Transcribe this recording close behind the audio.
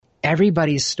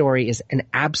everybody's story is an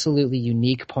absolutely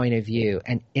unique point of view.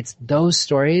 And it's those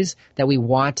stories that we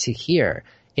want to hear.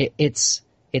 It's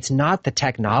not the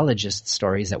technologist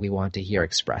stories that we want to hear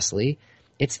expressly.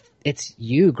 It's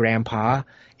you, Grandpa,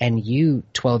 and you,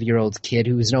 12-year-old kid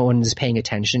who no one is paying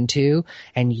attention to,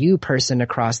 and you, person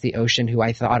across the ocean who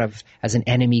I thought of as an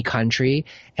enemy country,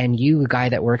 and you, a guy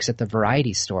that works at the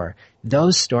variety store.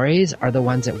 Those stories are the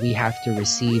ones that we have to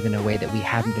receive in a way that we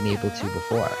haven't been able to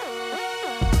before.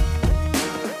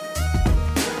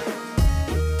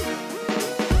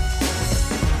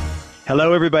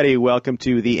 Hello, everybody. Welcome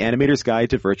to the Animator's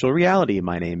Guide to Virtual Reality.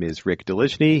 My name is Rick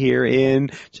Delichny here in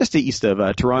just east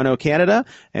of Toronto, Canada,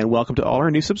 and welcome to all our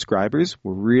new subscribers.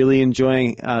 We're really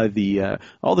enjoying all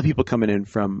the people coming in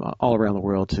from all around the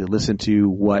world to listen to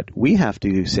what we have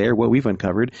to say or what we've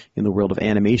uncovered in the world of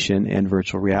animation and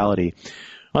virtual reality.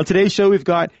 On today's show, we've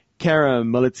got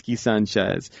Karam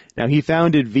Malitsky-Sanchez. Now, he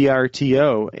founded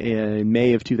VRTO in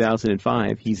May of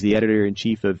 2005. He's the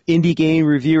editor-in-chief of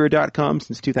IndieGameReviewer.com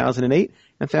since 2008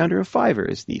 and founder of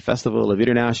Fivers, the Festival of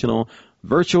International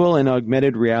Virtual and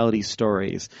Augmented Reality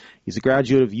Stories. He's a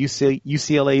graduate of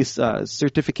UCLA's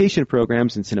certification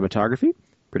programs in cinematography,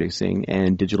 producing,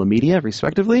 and digital media,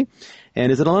 respectively,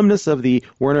 and is an alumnus of the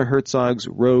Werner Herzog's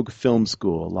Rogue Film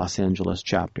School, Los Angeles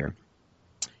chapter.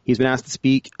 He's been asked to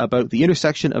speak about the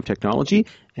intersection of technology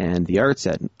and the arts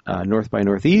at North by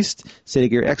Northeast, City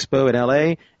Gear Expo in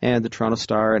LA, and the Toronto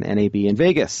Star and NAB in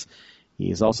Vegas. He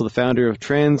is also the founder of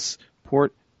Transportive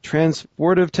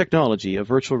Technology, a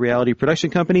virtual reality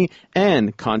production company,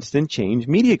 and Constant Change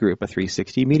Media Group, a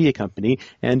 360 media company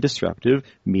and disruptive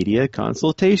media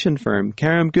consultation firm.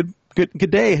 Karam, good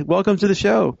day. Welcome to the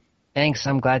show. Thanks.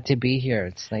 I'm glad to be here.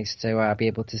 It's nice to be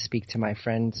able to speak to my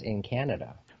friends in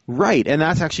Canada. Right, and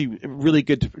that's actually really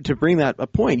good to bring that a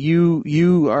point. You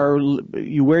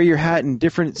wear your hat in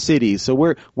different cities. So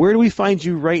where do we find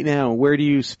you right now? Where do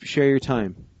you share your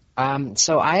time?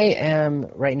 So I am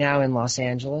right now in Los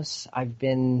Angeles. I've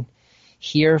been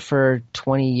here for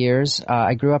 20 years.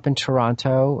 I grew up in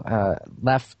Toronto,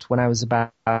 left when I was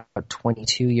about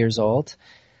 22 years old.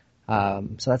 So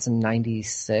that's in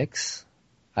 96.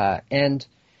 And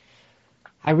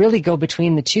I really go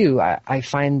between the two. I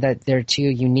find that they're two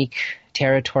unique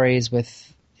territories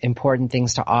with important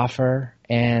things to offer,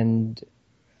 and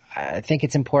I think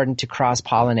it's important to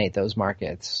cross-pollinate those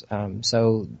markets.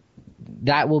 So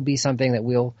that will be something that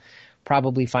we'll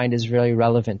probably find is really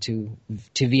relevant to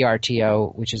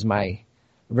VRTO, which is my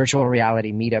virtual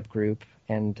reality meetup group,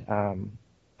 and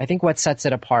I think what sets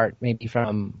it apart maybe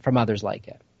from others like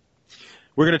it.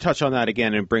 We're going to touch on that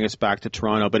again and bring us back to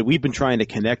Toronto, but we've been trying to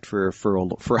connect for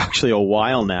actually a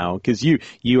while now because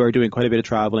you are doing quite a bit of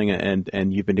traveling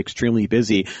and you've been extremely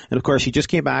busy. And of course, you just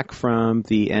came back from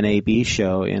the NAB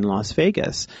show in Las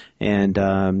Vegas, and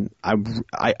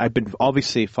I've been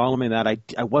obviously following that.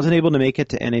 I wasn't able to make it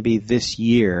to NAB this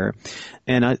year,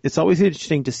 and it's always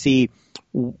interesting to see.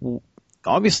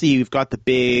 Obviously, you've got the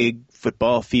big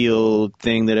football field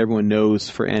thing that everyone knows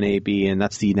for NAB, and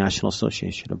that's the National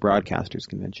Association of Broadcasters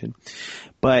Convention.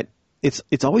 But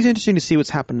it's always interesting to see what's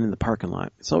happening in the parking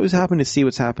lot. It's always happening to see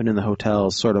what's happening in the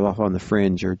hotels, sort of off on the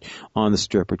fringe or on the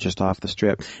strip or just off the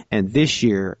strip. And this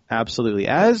year, absolutely,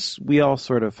 as we all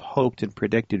sort of hoped and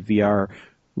predicted, VR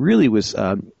really was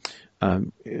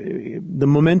the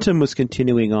momentum was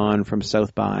continuing on from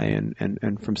South by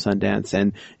and from Sundance,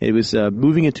 and it was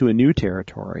moving into a new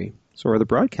territory, sort of the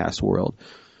broadcast world.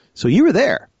 So you were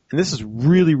there, and this is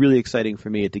really, really exciting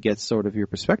for me to get sort of your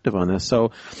perspective on this.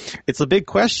 So it's a big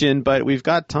question, but we've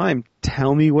got time.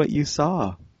 Tell me what you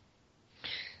saw.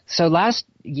 So last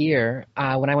year,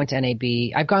 when I went to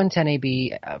NAB, I've gone to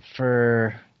NAB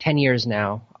for 10 years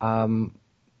now,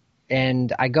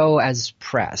 and I go as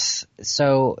press.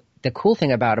 So the cool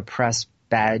thing about a press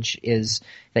badge is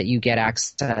that you get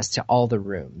access to all the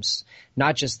rooms,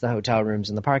 not just the hotel rooms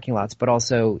and the parking lots, but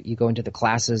also you go into the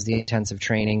classes, the intensive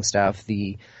training stuff,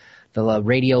 the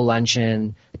radio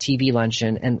luncheon, the TV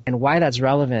luncheon. And why that's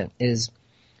relevant is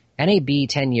NAB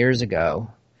 10 years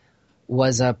ago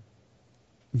was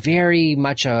very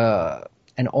much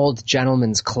an old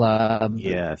gentleman's club.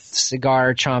 Yes.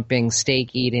 Cigar chomping, steak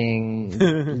eating,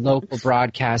 local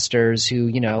broadcasters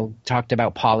who, talked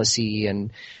about policy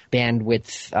and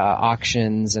bandwidth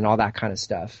auctions and all that kind of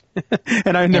stuff.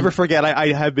 And I never forget,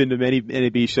 I have been to many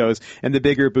NAB shows, and the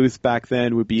bigger booth back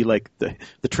then would be like the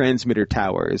transmitter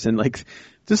towers and like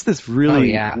just this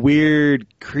really weird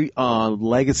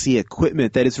legacy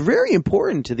equipment that is very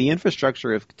important to the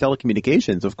infrastructure of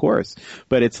telecommunications, of course.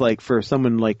 But it's like for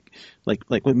someone like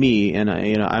with me, and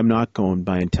I'm not going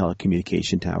buying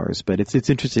telecommunication towers, but it's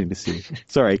interesting to see.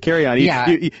 Sorry, carry on.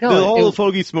 The whole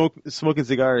Fogy smoking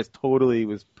cigars totally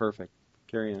was perfect.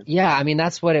 Carry on. Yeah, I mean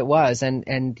that's what it was, and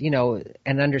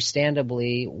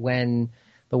understandably when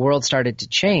the world started to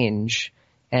change,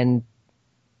 and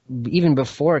even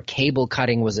before cable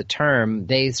cutting was a term,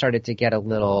 they started to get a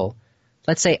little,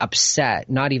 let's say, upset,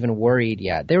 not even worried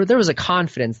yet. There was a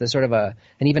confidence, there's sort of and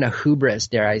even a hubris,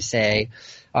 dare I say,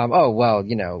 oh, well,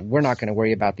 we're not going to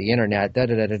worry about the internet,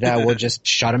 we'll just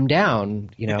shut them down,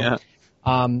 Yeah.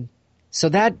 So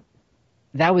that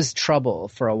was trouble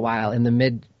for a while in the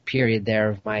mid-period there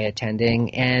of my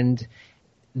attending, and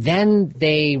then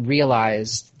they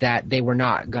realized that they were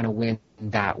not going to win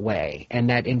that way,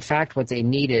 and that in fact what they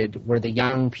needed were the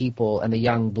young people and the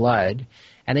young blood,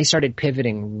 and they started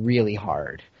pivoting really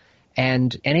hard.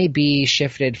 And NAB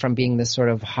shifted from being this sort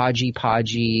of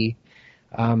hodgy-podgy,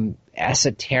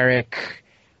 esoteric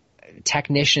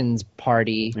technicians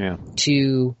party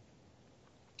to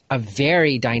a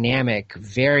very dynamic,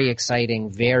 very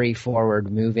exciting, very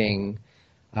forward-moving,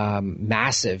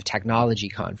 massive technology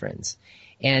conference.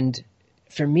 And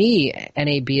for me,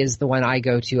 NAB is the one I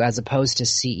go to as opposed to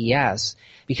CES,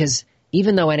 because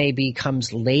even though NAB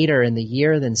comes later in the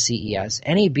year than CES,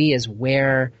 NAB is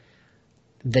where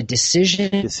the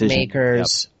decision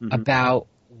makers about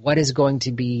what is going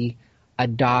to be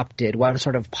adopted, what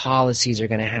sort of policies are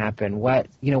going to happen, what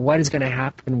is going to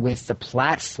happen with the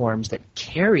platforms that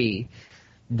carry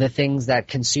the things that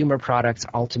consumer products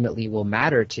ultimately will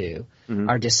matter to,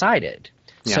 are decided.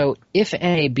 Yeah. So if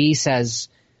NAB says,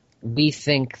 we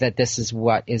think that this is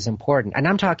what is important, and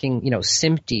I'm talking,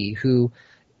 SMPTE, who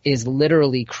is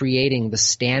literally creating the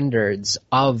standards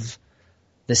of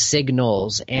the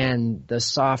signals and the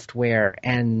software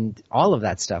and all of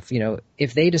that stuff.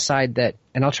 If they decide that,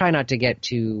 and I'll try not to get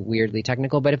too weirdly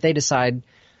technical, but if they decide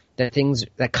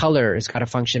that color has got to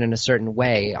function in a certain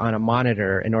way on a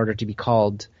monitor in order to be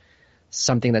called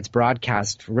something that's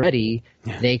broadcast ready,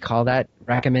 they call that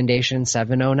recommendation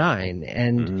 709.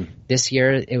 And this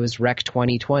year it was Rec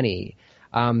 2020.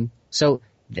 So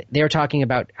they're talking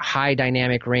about high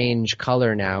dynamic range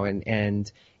color now.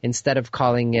 And instead of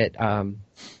calling it,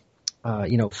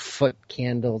 foot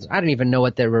candles, I don't even know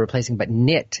what they were replacing, but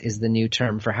nit is the new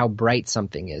term for how bright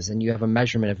something is. And you have a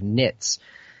measurement of nits.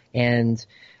 And,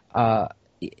 a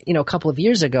couple of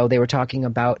years ago, they were talking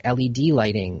about LED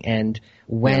lighting, and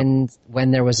when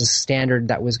there was a standard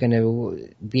that was going to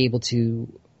be able to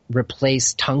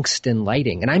replace tungsten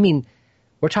lighting. And I mean,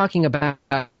 we're talking about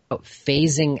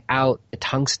phasing out the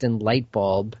tungsten light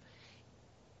bulb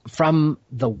from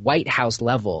the White House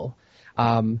level,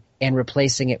 and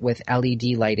replacing it with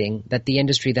LED lighting, that the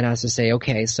industry then has to say,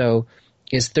 okay, so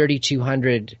is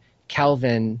 3200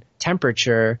 Kelvin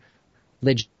temperature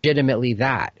legitimately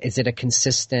that? Is it a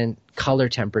consistent color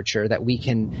temperature that we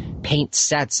can paint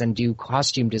sets and do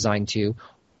costume design to,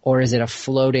 or is it a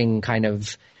floating kind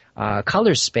of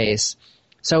color space?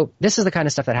 So this is the kind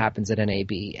of stuff that happens at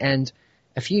NAB. And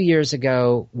a few years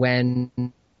ago, when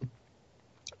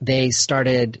they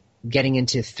started getting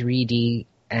into 3D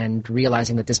and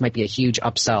realizing that this might be a huge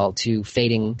upsell to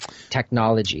fading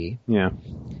technology. Yeah.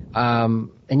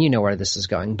 And you know where this is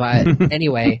going. But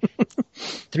anyway,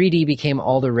 3D became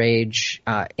all the rage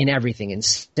in everything, in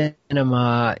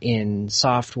cinema, in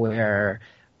software,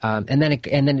 and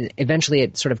then eventually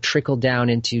it sort of trickled down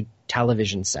into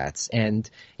television sets, and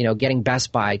getting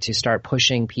Best Buy to start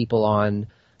pushing people on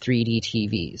 3D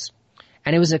TVs.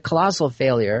 And it was a colossal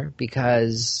failure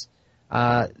because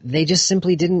they just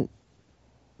simply didn't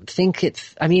think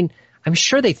it. I mean, I'm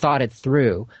sure they thought it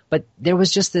through, but there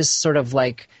was just this sort of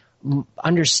like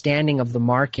understanding of the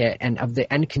market and of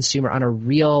the end consumer on a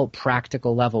real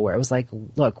practical level, where it was like,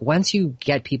 look, once you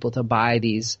get people to buy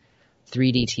these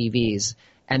 3D TVs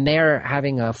and they're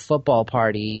having a football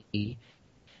party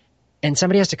and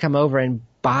somebody has to come over and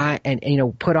buy and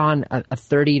put on a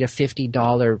 $30 to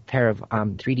 $50 pair of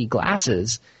 3D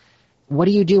glasses, what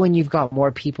do you do when you've got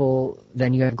more people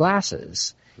than you have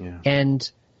glasses? Yeah.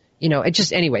 And it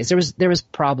just, anyways, there was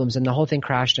problems, and the whole thing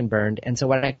crashed and burned. And so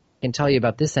what I can tell you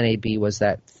about this NAB was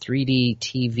that 3D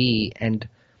TV and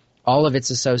all of its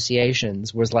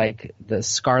associations was like the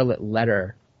scarlet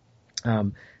letter.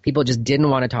 People just didn't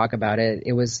want to talk about it.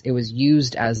 It was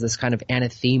used as this kind of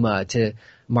anathema to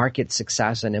market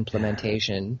success and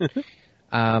implementation.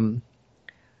 And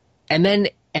then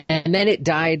it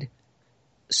died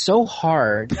so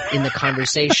hard in the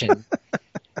conversation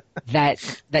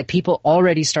that people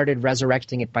already started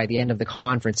resurrecting it by the end of the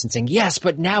conference and saying, yes,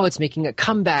 but now it's making a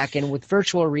comeback. And with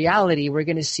virtual reality, we're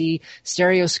going to see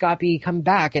stereoscopy come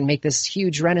back and make this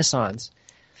huge renaissance.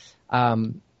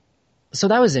 So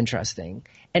that was interesting.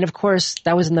 And of course,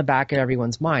 that was in the back of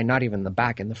everyone's mind, not even the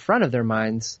back, in the front of their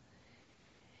minds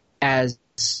as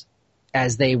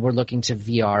they were looking to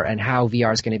VR and how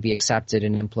VR is going to be accepted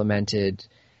and implemented.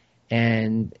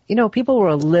 And, people were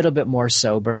a little bit more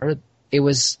sober. It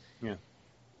was,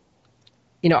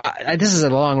 this is a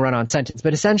long run-on sentence,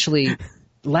 but essentially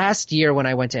last year when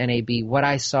I went to NAB, what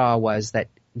I saw was that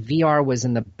VR was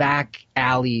in the back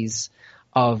alleys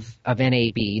of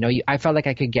NAB. I felt like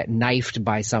I could get knifed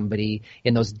by somebody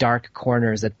in those dark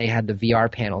corners that they had the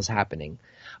VR panels happening.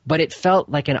 But it felt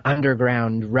like an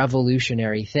underground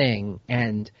revolutionary thing,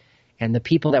 and the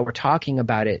people that were talking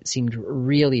about it seemed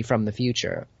really from the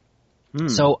future.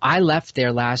 So I left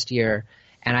there last year,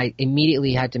 and I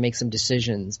immediately had to make some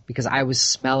decisions because I was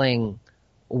smelling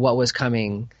what was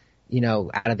coming,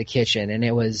 out of the kitchen, and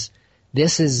it was,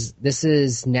 this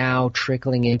is now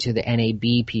trickling into the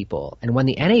NAB people. And when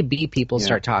the NAB people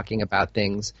start talking about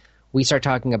things, we start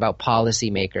talking about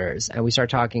policymakers, and we start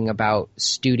talking about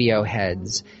studio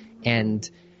heads, and,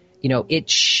 it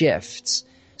shifts.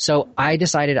 So I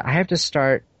decided I have to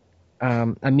start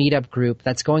a meetup group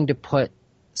that's going to put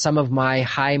some of my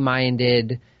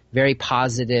high-minded, very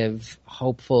positive,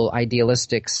 hopeful,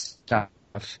 idealistic stuff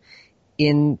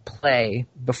in play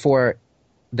before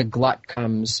the glut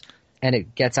comes and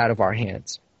it gets out of our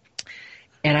hands.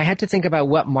 And I had to think about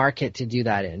what market to do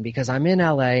that in, because I'm in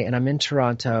LA and I'm in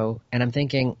Toronto, and I'm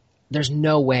thinking there's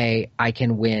no way I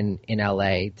can win in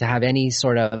LA to have any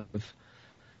sort of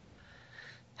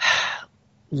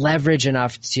leverage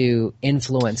enough to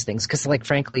influence things. Because,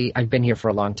 frankly, I've been here for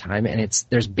a long time, and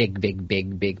there's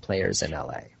big players in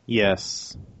LA.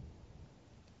 Yes.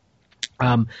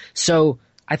 So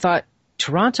I thought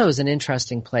Toronto is an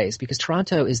interesting place because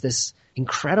Toronto is this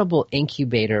incredible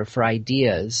incubator for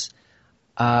ideas,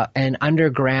 and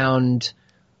underground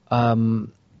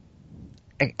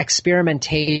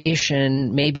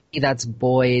experimentation. Maybe that's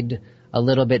buoyed a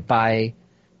little bit by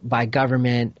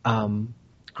government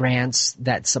grants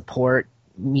that support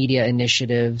media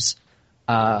initiatives,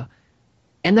 and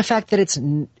the fact that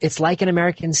it's like an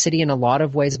American city in a lot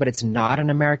of ways, but it's not an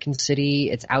American city.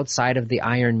 It's outside of the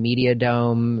Iron Media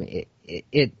Dome.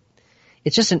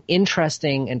 It's just an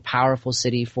interesting and powerful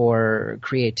city for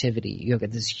creativity. You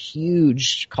have this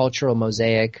huge cultural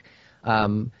mosaic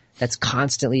that's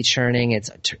constantly churning.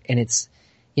 It's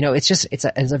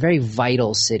a very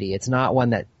vital city. It's not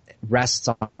one that rests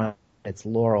on its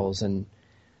laurels, and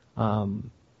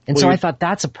so I thought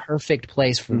that's a perfect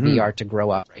place for VR to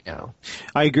grow up right now.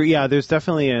 I agree. Yeah, there's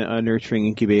definitely a nurturing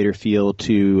incubator feel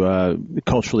to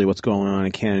culturally what's going on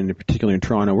in Canada, particularly in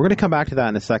Toronto. We're going to come back to that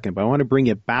in a second, but I want to bring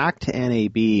you back to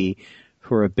NAB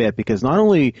for a bit, because not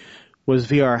only was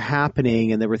VR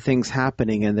happening and there were things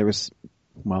happening and there was,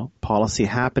 policy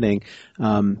happening,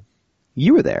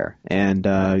 you were there, and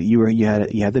you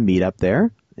had the meetup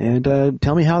there. And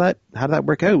tell me how did that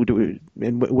work out?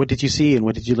 And what did you see and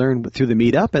what did you learn through the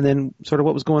meetup, and then sort of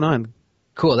what was going on?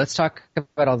 Cool. Let's talk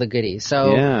about all the goodies.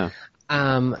 So,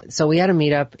 so we had a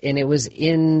meetup, and it was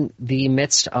in the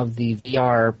midst of the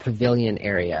VR pavilion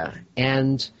area,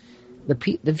 and the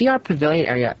VR pavilion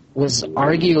area was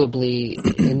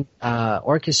arguably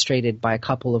orchestrated by a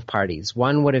couple of parties.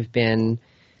 One would have been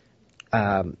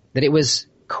that it was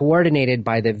coordinated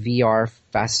by the VR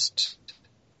Fest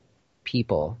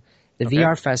people. The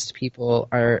VR Fest people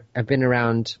have been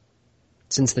around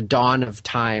since the dawn of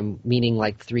time, meaning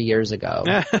 3 years ago.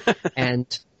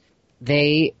 And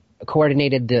they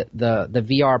coordinated the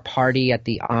VR party at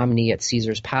the Omni at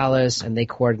Caesar's Palace, and they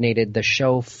coordinated the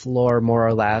show floor more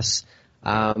or less,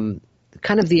 kind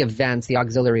of the events, the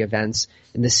auxiliary events,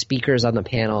 and the speakers on the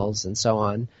panels and so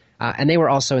on. And they were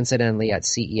also incidentally at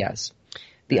CES.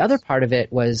 The other part of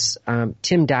it was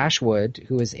Tim Dashwood,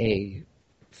 who is a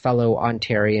fellow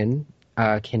Ontarian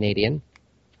Canadian,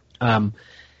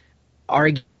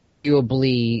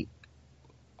 arguably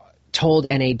told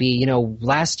NAB,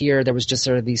 last year there was just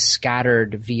sort of these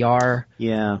scattered VR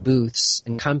booths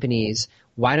and companies.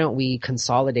 Why don't we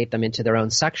consolidate them into their own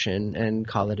section and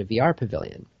call it a VR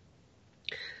pavilion?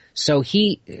 So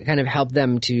he kind of helped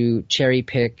them to cherry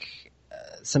pick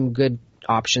some good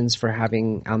options for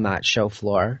having on that show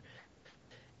floor.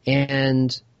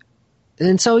 And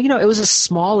so, it was a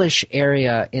smallish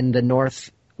area in the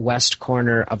northwest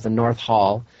corner of the North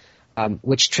Hall,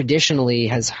 which traditionally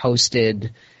has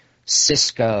hosted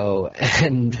Cisco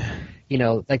and,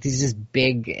 these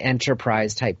big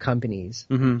enterprise type companies.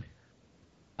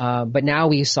 But now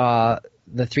we saw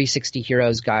the 360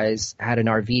 Heroes guys had an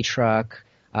RV truck.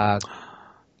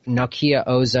 Nokia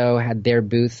Ozo had their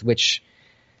booth, which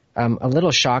a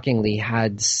little shockingly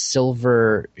had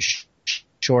silver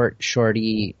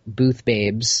shorty booth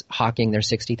babes hawking their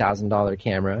 $60,000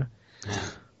 camera.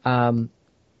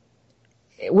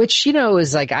 Which,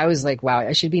 is like, I was like, wow,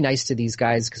 I should be nice to these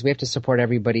guys because we have to support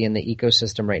everybody in the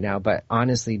ecosystem right now. But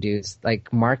honestly, dudes,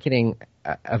 like marketing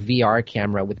a VR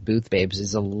camera with booth babes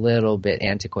is a little bit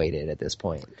antiquated at this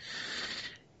point.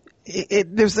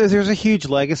 There's a huge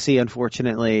legacy,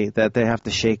 unfortunately, that they have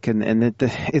to shake, and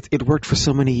it worked for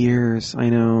so many years. I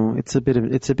know it's a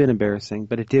bit embarrassing,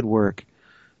 but it did work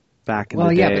back in the day.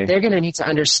 Well, yeah, but they're going to need to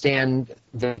understand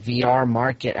the VR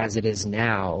market as it is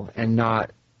now, and not,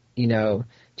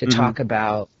 to talk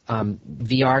about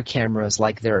VR cameras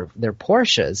like they're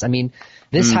Porsches. I mean,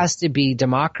 this has to be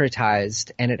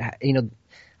democratized, and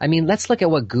let's look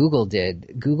at what Google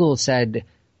did. Google said,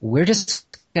 we're just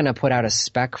going to put out a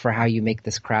spec for how you make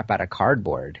this crap out of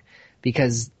cardboard,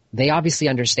 because they obviously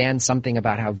understand something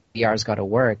about how VR's got to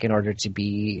work in order to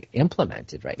be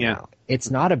implemented right now. It's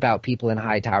not about people in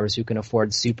high towers who can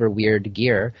afford super weird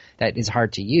gear that is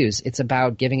hard to use. It's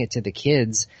about giving it to the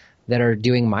kids that are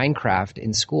doing Minecraft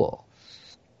in school.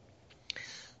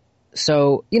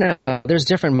 So, there's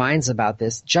different minds about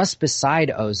this. Just beside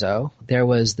Ozo, there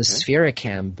was the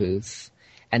Sphericam booth,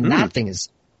 and that thing is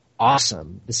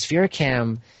awesome. The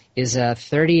Sphericam is a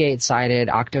 38-sided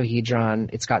octahedron.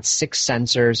 It's got 6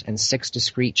 sensors and 6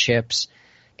 discrete chips.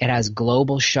 It has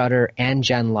global shutter and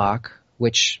Genlock,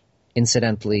 which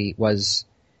incidentally was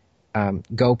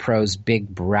GoPro's big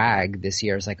brag this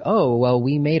year. It's like, oh, well,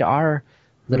 we made our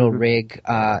little rig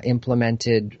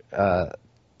implemented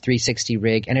 360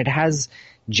 rig, and it has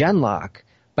Genlock.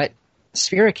 But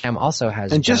Sphericam also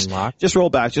has Genlock. Just roll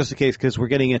back just in case, because we're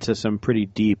getting into some pretty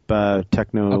deep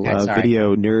techno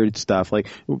video nerd stuff. Like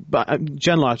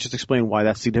Genlock, just explain why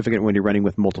that's significant when you're running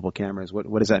with multiple cameras.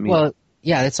 What does that mean? Well,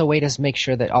 yeah, it's a way to make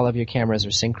sure that all of your cameras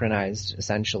are synchronized,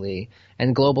 essentially.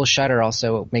 And global shutter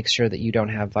also makes sure that you don't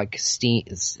have like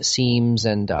seams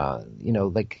and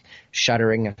like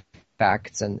shuttering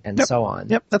effects and so on.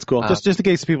 Yep, that's cool. Just in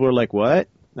case people are like, what?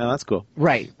 No, that's cool.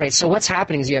 Right. So what's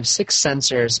happening is you have 6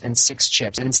 sensors and 6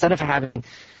 chips. And instead of having,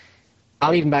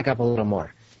 I'll even back up a little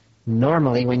more.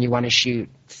 Normally, when you want to shoot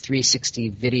 360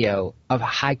 video of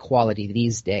high quality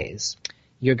these days,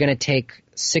 you're going to take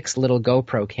 6 little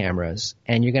GoPro cameras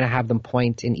and you're going to have them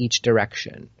point in each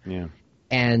direction. Yeah.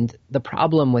 And the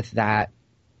problem with that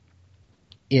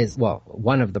is, well,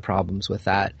 one of the problems with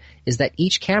that is that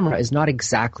each camera is not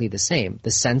exactly the same.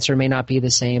 The sensor may not be the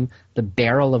same. The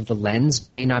barrel of the lens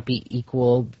may not be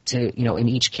equal to, in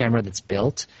each camera that's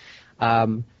built.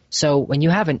 So when you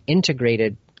have an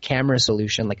integrated camera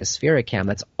solution like a Sphericam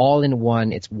that's all in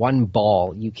one, it's one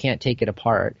ball, you can't take it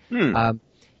apart.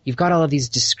 You've got all of these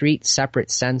discrete, separate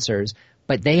sensors,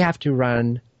 but they have to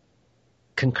run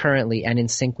concurrently and in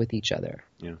sync with each other.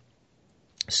 Yeah.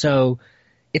 So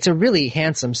it's a really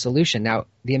handsome solution. Now,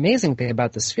 the amazing thing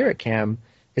about the Sphericam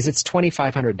is it's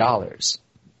 $2,500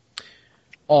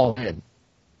 all in.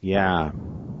 Yeah.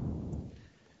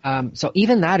 So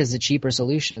even that is a cheaper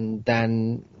solution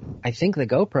than I think the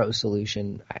GoPro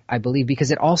solution, I believe,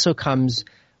 because it also comes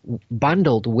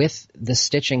bundled with the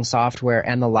stitching software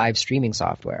and the live streaming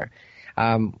software.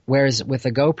 Whereas with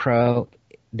the GoPro,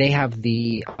 they have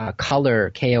the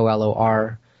Color,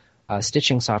 KOLOR,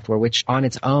 stitching software, which on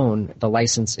its own, the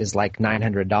license is like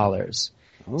 $900.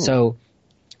 Ooh. So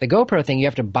the GoPro thing, you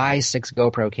have to buy 6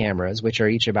 GoPro cameras, which are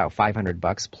each about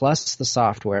 $500, plus the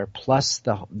software, plus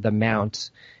the mount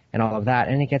and all of that,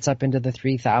 and it gets up into the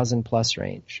 $3,000 plus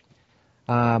range.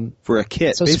 For a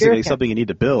kit, so basically something you need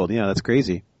to build. Yeah, that's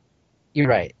crazy. You're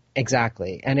right,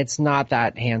 exactly, and it's not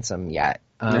that handsome yet.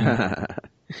 Each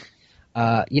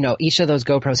of those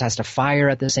GoPros has to fire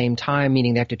at the same time,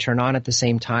 meaning they have to turn on at the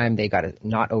same time. They got to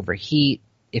not overheat.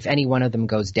 If any one of them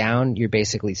goes down, you're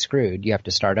basically screwed. You have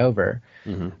to start over.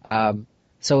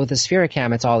 So with the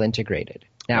Sphericam, it's all integrated.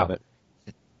 Now,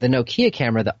 the Nokia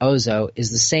camera, the Ozo,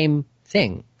 is the same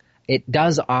thing. It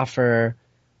does offer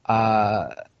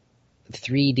 3D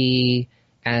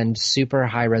and super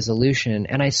high resolution,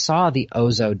 and I saw the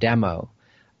Ozo demo.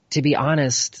 To be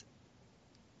honest,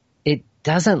 it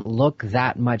doesn't look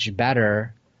that much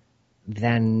better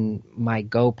than my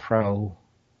GoPro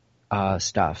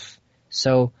stuff.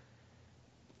 So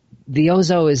the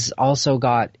Ozo is also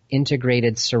got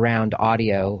integrated surround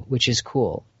audio, which is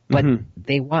cool, but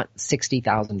they want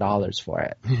 $60,000 for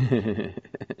it.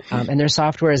 And their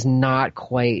software is not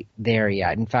quite there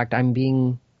yet. In fact, I'm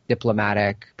being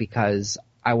diplomatic because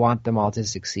I want them all to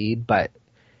succeed, but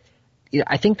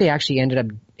I think they actually ended up,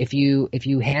 if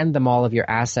you hand them all of your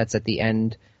assets at the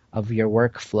end of your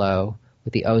workflow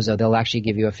with the Ozo, they'll actually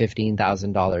give you a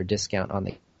 $15,000 discount on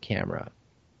the camera.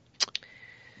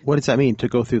 What does that mean? To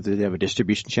go through, do they have a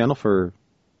distribution channel for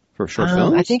short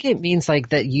films? I think it means like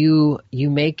that you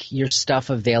make your stuff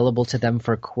available to them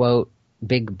for, quote,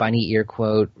 big bunny ear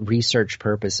quote, research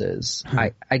purposes.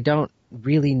 I don't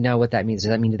really know what that means. Does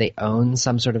that mean do they own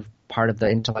some sort of part of the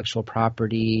intellectual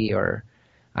property, or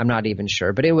I'm not even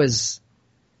sure. But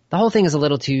the whole thing is a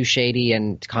little too shady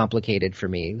and complicated for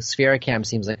me. Sphericam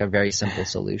seems like a very simple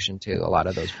solution to a lot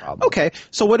of those problems. Okay,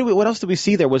 so what else did we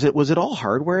see there? Was it all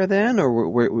hardware then,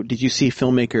 or did you see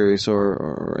filmmakers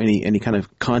or any kind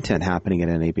of content happening at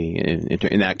NAB in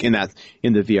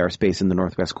the VR space in the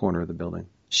northwest corner of the building?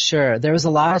 Sure, there was a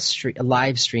lot of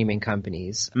live streaming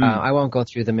companies. I won't go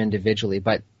through them individually,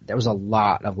 but there was a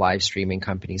lot of live streaming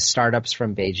companies, startups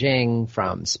from Beijing,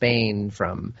 from Spain,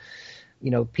 from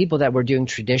people that were doing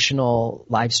traditional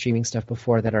live streaming stuff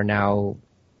before that are now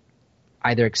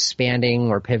either expanding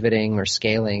or pivoting or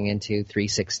scaling into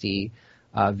 360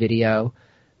 video.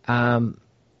 And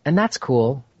that's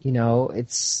cool.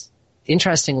 It's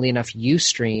interestingly enough,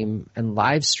 Ustream and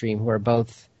Livestream, who are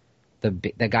both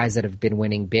the guys that have been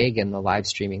winning big in the live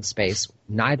streaming space,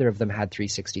 neither of them had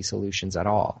 360 solutions at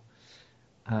all.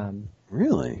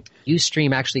 Really?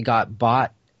 Ustream actually got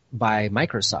bought by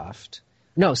Microsoft.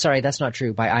 No, sorry, that's not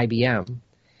true, by IBM.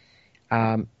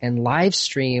 And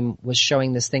Livestream was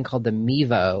showing this thing called the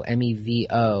Mevo,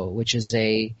 M-E-V-O, which is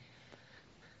a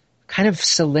kind of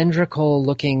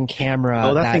cylindrical-looking camera.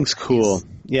 Oh, that thing's cool.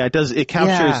 Yeah, it does. It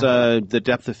captures the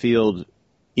depth of field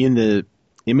in the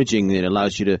imaging. It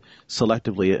allows you to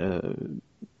selectively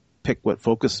pick what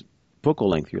focal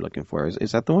length you're looking for.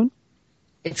 Is that the one?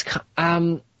 It's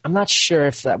I'm not sure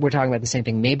if we're talking about the same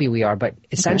thing. Maybe we are, but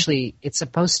essentially it's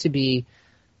supposed to be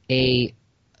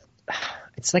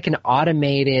it's like an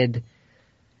automated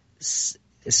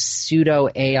pseudo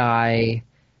AI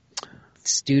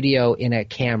studio in a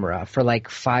camera for like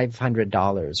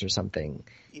 $500 or something.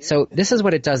 So this is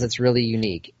what it does. It's really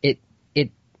unique. It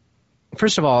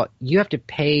first of all, you have to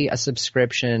pay a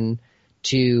subscription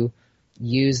to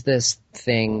use this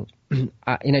thing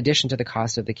in addition to the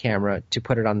cost of the camera to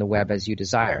put it on the web as you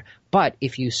desire. But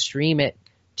if you stream it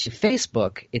to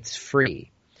Facebook, it's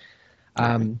free.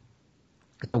 It's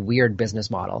a weird business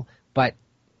model, but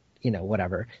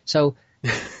whatever. So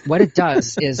what it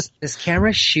does is this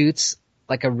camera shoots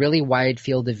like a really wide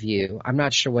field of view. I'm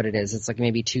not sure what it is. It's like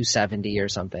maybe 270 or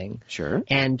something. Sure.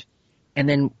 And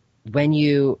then when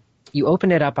you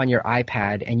open it up on your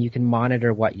iPad and you can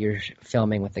monitor what you're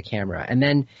filming with the camera. And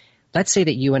then let's say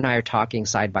that you and I are talking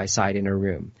side by side in a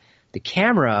room. The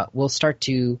camera will start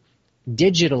to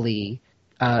digitally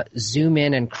zoom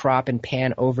in and crop and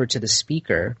pan over to the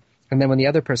speaker. And then when the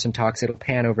other person talks, it'll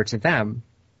pan over to them.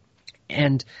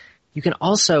 And it'll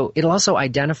also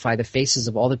identify the faces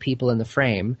of all the people in the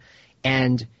frame,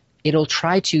 and it'll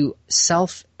try to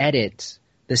self-edit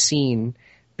the scene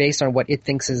based on what it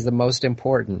thinks is the most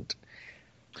important.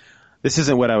 This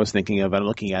isn't what I was thinking of. I'm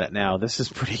looking at it now. This is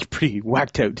pretty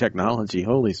whacked out technology.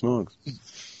 Holy smokes!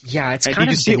 Yeah, it's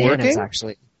kind of bananas,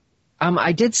 actually.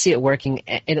 I did see it working,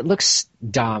 and it looks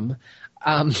dumb.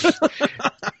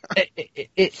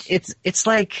 It's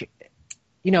like,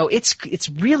 it's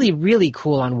really, really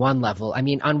cool on one level. I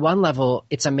mean, on one level,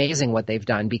 it's amazing what they've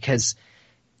done, because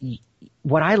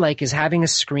what I like is having a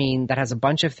screen that has a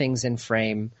bunch of things in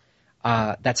frame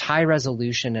that's high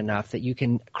resolution enough that you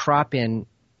can crop in,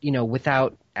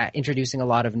 without introducing a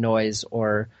lot of noise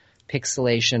or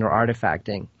pixelation or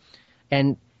artifacting.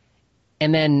 And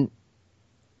then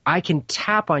I can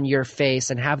tap on your face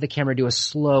and have the camera do a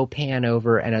slow pan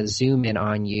over and a zoom in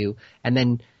on you, and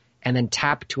then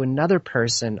tap to another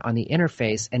person on the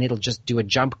interface, and it'll just do a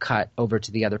jump cut over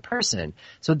to the other person.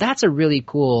 So that's a really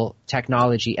cool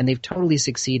technology, and they've totally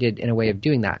succeeded in a way of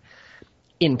doing that.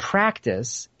 In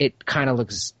practice, it kind of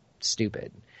looks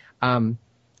stupid.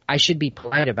 I should be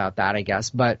polite about that, I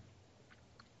guess, but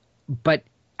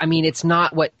I mean, it's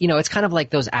not what, it's kind of like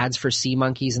those ads for sea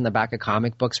monkeys in the back of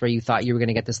comic books where you thought you were going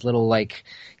to get this little like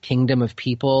kingdom of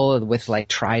people with like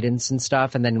tridents and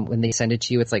stuff. And then when they send it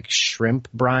to you, it's like shrimp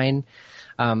brine.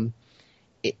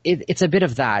 It's a bit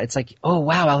of that. It's like, oh,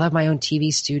 wow, I'll have my own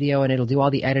TV studio and it'll do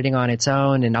all the editing on its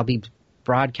own, and I'll be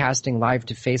broadcasting live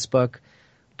to Facebook.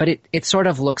 But it sort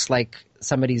of looks like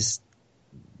somebody's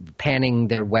panning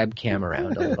their webcam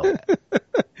around a little bit.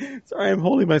 Sorry, I'm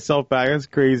holding myself back. That's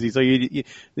crazy. So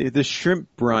the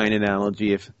shrimp brine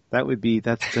analogy, if that would be,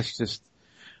 that's just,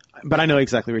 but I know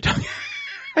exactly what you're talking.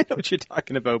 I know what you're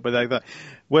talking about, but I thought,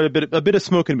 what a bit of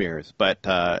smoke and mirrors. But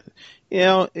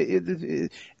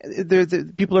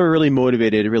people are really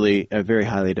motivated, really very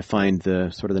highly to find the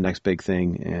sort of the next big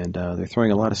thing, and they're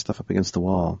throwing a lot of stuff up against the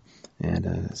wall. And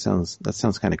that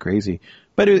sounds kind of crazy,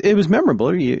 but it was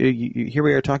memorable. Here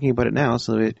we are talking about it now,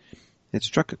 so it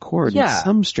struck a chord in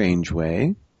some strange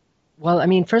way. Well, I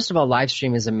mean, first of all,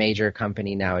 Livestream is a major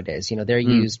company nowadays. You know, they're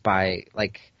used by,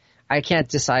 like, I can't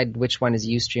decide which one is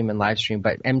Ustream and Livestream,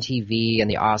 but MTV and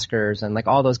the Oscars and, like,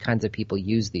 all those kinds of people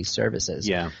use these services.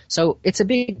 Yeah. So it's a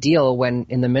big deal when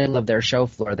in the middle of their show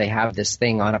floor they have this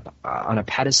thing on a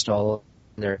pedestal,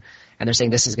 and they're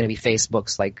saying this is going to be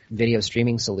Facebook's, like, video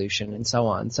streaming solution and so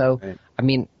on. So, right. I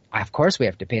mean, of course we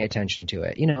have to pay attention to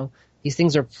it. You know, these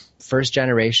things are first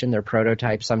generation, they're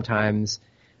prototypes sometimes.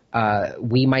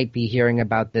 We might be hearing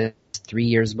about this 3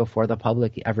 years before the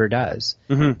public ever does.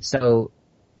 Mm-hmm. So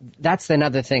that's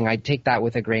another thing. I take that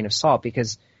with a grain of salt,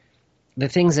 because the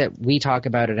things that we talk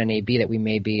about at NAB that we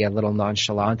may be a little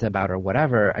nonchalant about or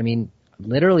whatever, I mean,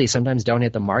 literally sometimes don't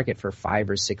hit the market for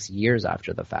 5 or 6 years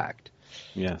after the fact.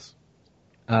 Yes.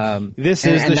 This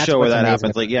is the show where that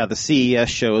happens. Like, the CES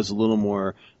show is a little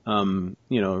more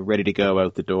ready to go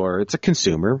out the door. It's a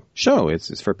consumer show.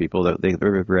 It's for people that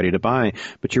they're ready to buy.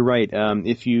 But you're right.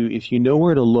 If you know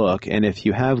where to look, and if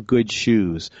you have good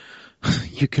shoes,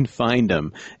 you can find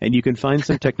them, and you can find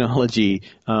some technology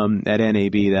at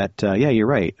NAB that you're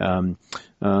right.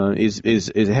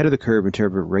 Is ahead of the curve in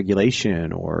terms of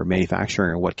regulation or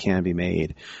manufacturing or what can be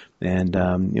made. And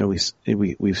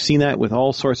we've seen that with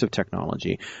all sorts of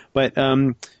technology. But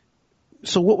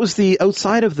so what was the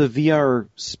outside of the VR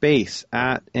space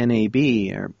at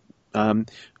NAB?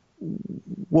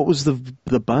 What was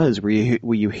the buzz? Were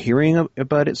you hearing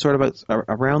about it sort of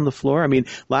around the floor? I mean,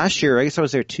 last year, I guess I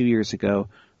was there 2 years ago.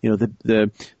 You know,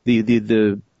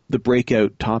 the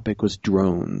breakout topic was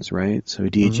drones, right? So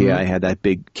DJI had that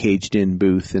big caged-in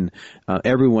booth, and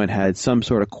everyone had some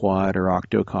sort of quad or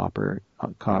octocopter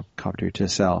to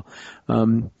sell.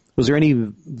 Was there any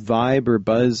vibe or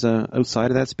buzz outside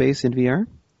of that space in VR?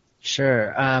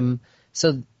 Sure.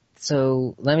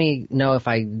 So let me know if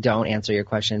I don't answer your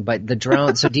question. But the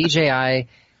drone, so DJI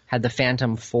had the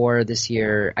Phantom 4 this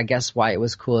year. I guess why it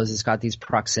was cool is it's got these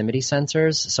proximity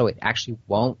sensors, so it actually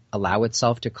won't allow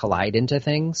itself to collide into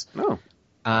things. Oh.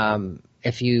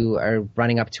 If you are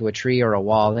running up to a tree or a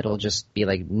wall, it'll just be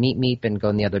like meep meep and go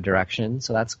in the other direction.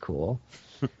 So that's cool.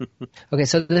 Okay,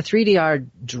 so the 3DR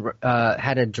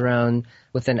had a drone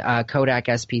with an Kodak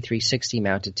SP360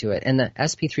 mounted to it. And the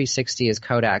SP360 is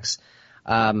Kodak's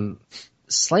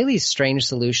slightly strange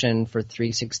solution for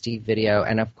 360 video.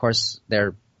 And, of course,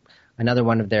 they're another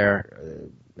one of their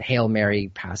Hail Mary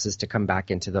passes to come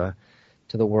back into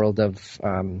the world of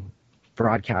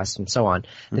broadcast and so on.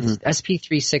 The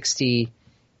SP360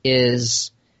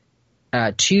 is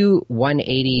two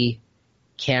 180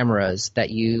 cameras that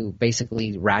you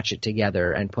basically ratchet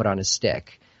together and put on a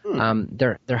stick.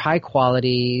 They're high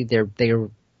quality. They're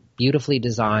beautifully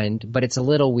designed, but it's a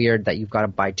little weird that you've got to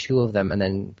buy two of them and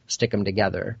then stick them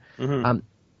together.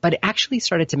 But it actually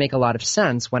started to make a lot of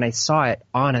sense when I saw it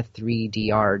on a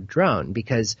 3DR drone,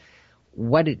 because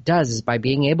what it does is by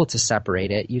being able to separate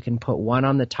it, you can put one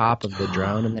on the top of the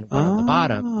drone and then one on the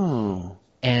bottom.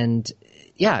 And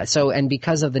and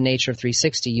because of the nature of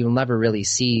 360, you'll never really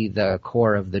see the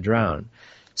core of the drone.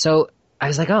 So I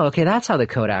was like, oh, okay, that's how the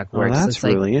Kodak works. Oh, that's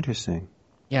really interesting.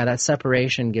 Yeah, that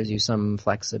separation gives you some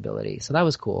flexibility. So that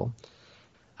was cool.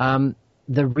 The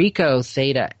Ricoh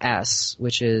Theta S,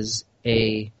 which is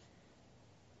a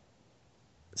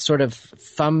sort of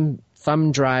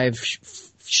thumb drive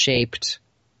shaped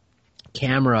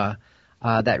camera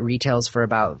that retails for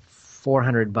about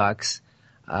 $400.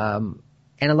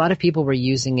 And a lot of people were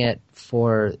using it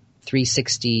for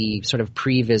 360 sort of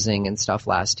pre-vising and stuff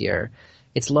last year.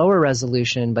 It's lower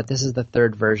resolution, but this is the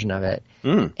third version of it.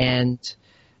 And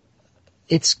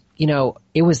it's,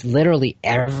 it was literally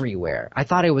everywhere. I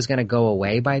thought it was going to go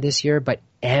away by this year, but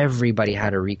everybody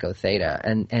had a Ricoh Theta.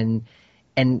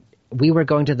 And we were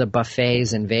going to the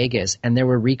buffets in Vegas, and there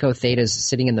were Ricoh Thetas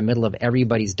sitting in the middle of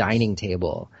everybody's dining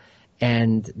table.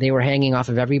 And they were hanging off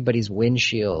of everybody's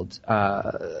windshield,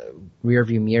 rear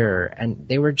view mirror. And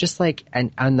they were just like,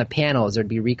 and on the panels, there'd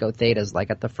be Ricoh Thetas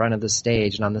like at the front of the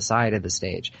stage and on the side of the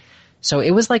stage. So it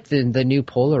was like the new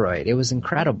Polaroid. It was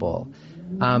incredible.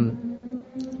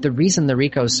 The reason the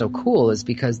Ricoh is so cool is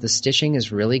because the stitching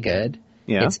is really good.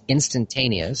 Yeah. It's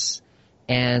instantaneous.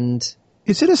 And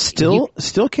is it a still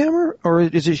camera, or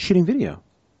is it shooting video?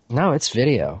 No, it's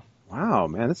video. Wow,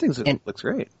 man, this thing looks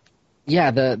great.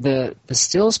 Yeah, the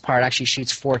stills part actually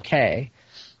shoots 4K,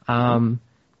 and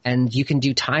you can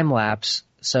do time lapse.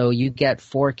 So you get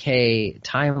 4K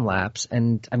time lapse,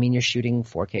 and I mean, you're shooting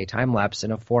 4K time lapse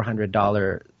in a $400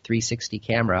 360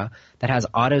 camera that has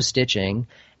auto stitching,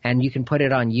 and you can put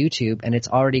it on YouTube, and it's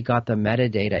already got the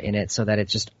metadata in it so that it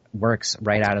just works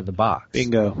right out of the box.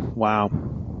 Bingo. Wow.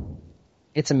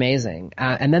 It's amazing.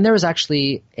 And then there was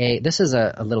actually this is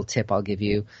a little tip I'll give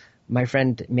you. My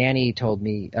friend Manny told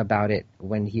me about it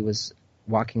when he was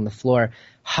walking the floor.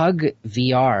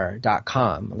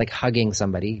 HugVR.com, like hugging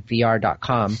somebody,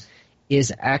 VR.com,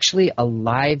 is actually a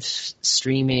live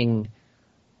streaming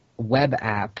web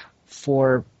app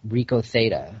for Ricoh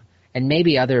Theta, and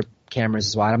maybe other cameras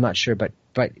as well. I'm not sure, but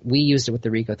we used it with the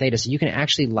Ricoh Theta, so you can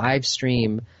actually live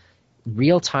stream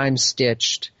real-time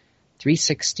stitched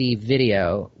 360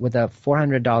 video with a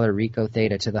 $400 Ricoh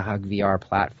Theta to the Hug VR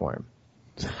platform.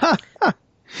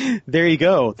 There you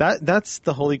go. That's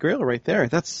the holy grail right there.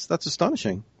 That's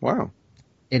astonishing. Wow.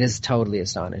 It is totally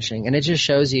astonishing, and it just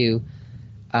shows you.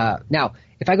 Now,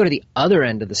 if I go to the other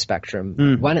end of the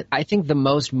spectrum, I think the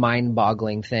most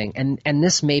mind-boggling thing, and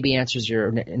this maybe answers your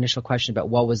initial question about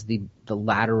what was the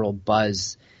lateral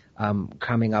buzz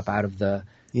coming up out of the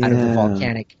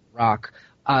volcanic rock.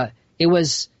 It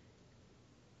was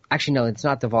actually no, it's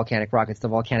not the volcanic rock; it's the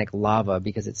volcanic lava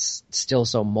because it's still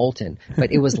so molten.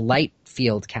 But it was light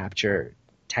field capture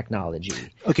technology.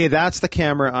 Okay, that's the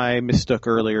camera I mistook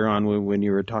earlier on when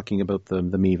you were talking about the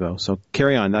Mevo. So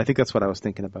carry on. I think that's what I was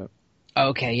thinking about.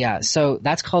 Okay, yeah. So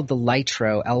that's called the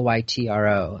Lytro,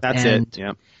 Lytro. That's it.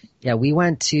 Yeah. Yeah, we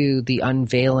went to the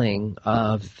unveiling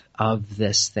of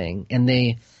this thing, and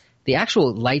the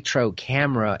actual Lytro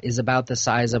camera is about the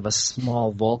size of a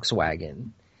small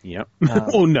Volkswagen. Yep.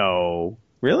 Oh no,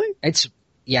 really? It's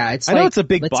I know it's a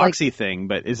big boxy thing,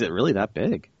 but is it really that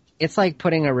big? It's like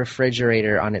putting a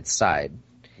refrigerator on its side.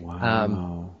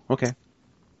 Wow. Okay.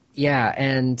 Yeah,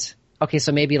 and okay,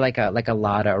 so maybe like a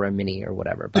Lada or a Mini or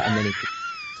whatever, but a Mini.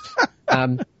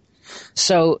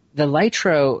 So the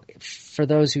Lytro, for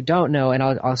those who don't know, and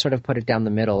I'll sort of put it down the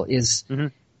middle, is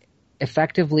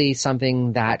effectively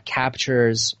something that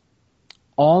captures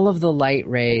all of the light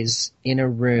rays in a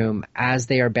room as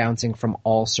they are bouncing from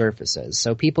all surfaces.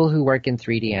 So people who work in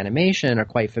 3D animation are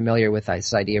quite familiar with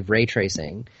this idea of ray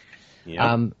tracing.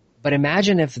 Yep. But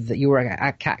imagine if you were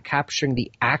capturing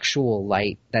the actual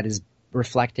light that is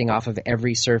reflecting off of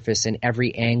every surface and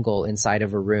every angle inside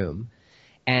of a room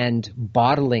and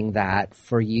bottling that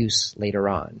for use later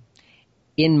on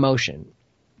in motion.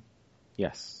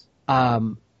 Yes.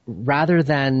 Rather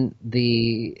than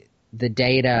the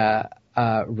data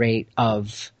rate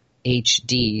of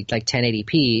HD, like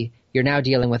 1080p, you're now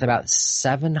dealing with about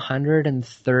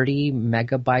 730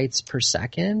 megabytes per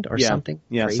second or something.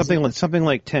 Yeah, crazy. something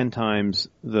like 10 times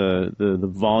the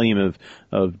volume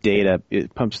of data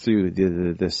it pumps through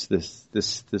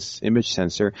this image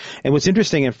sensor. And what's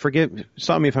interesting, and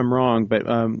stop me if I'm wrong, but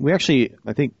we actually,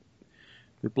 I think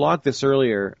we blogged this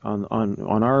earlier on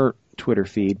our Twitter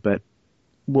feed, but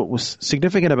what was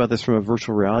significant about this from a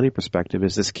virtual reality perspective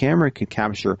is this camera can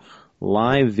capture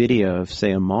live video of,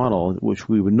 say, a model, which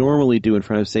we would normally do in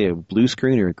front of, say, a blue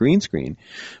screen or a green screen.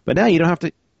 But now you don't have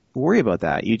to worry about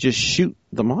that. You just shoot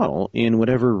the model in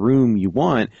whatever room you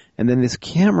want, and then this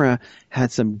camera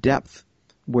had some depth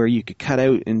where you could cut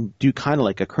out and do kind of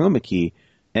like a chroma key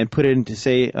and put it into,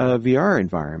 say, a VR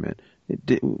environment.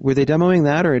 Were they demoing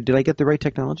that, or did I get the right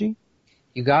technology?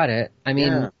 You got it. I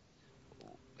mean,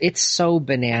 it's so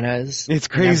bananas. It's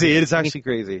crazy. It's actually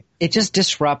crazy. It just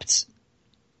disrupts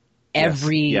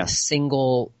every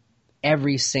single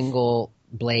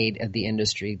blade of the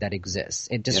industry that exists.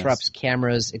 It disrupts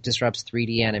cameras. It disrupts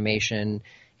 3D animation.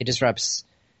 It disrupts,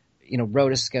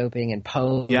 rotoscoping and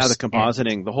post. Yeah, the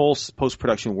compositing. The whole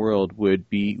post-production world would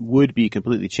be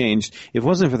completely changed if it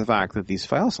wasn't for the fact that these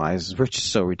file sizes were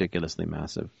just so ridiculously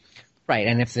massive. Right,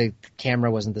 and if the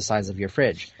camera wasn't the size of your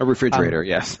fridge. A refrigerator,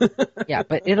 yes. Yeah,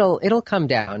 but it'll come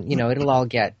down. It'll all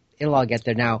get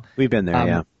there now. We've been there,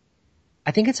 yeah. I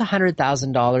think it's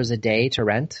 $100,000 a day to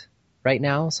rent right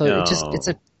now. So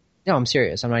no, I'm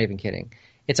serious. I'm not even kidding.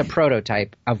 It's a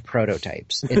prototype of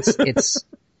prototypes. It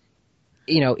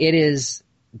is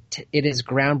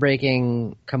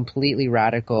groundbreaking, completely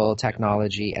radical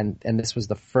technology, and this was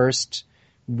the first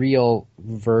real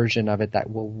version of it that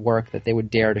will work that they would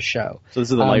dare to show. So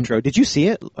this is the Lytro. Did you see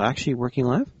it actually working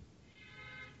live?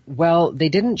 Well, they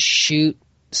didn't shoot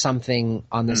something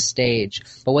on the stage,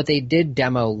 but what they did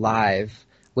demo live,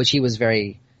 which he was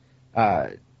very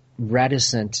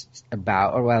reticent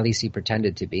about, or well, at least he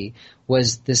pretended to be,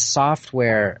 was this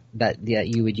software that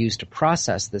you would use to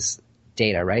process this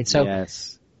data, right? So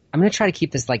yes. I'm going to try to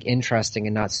keep this interesting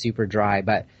and not super dry,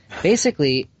 but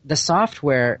basically the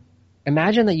software,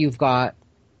 imagine that you've got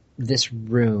this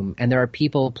room, and there are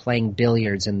people playing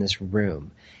billiards in this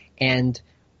room. And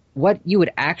what you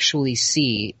would actually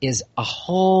see is a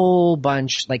whole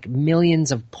bunch, like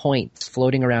millions of points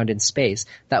floating around in space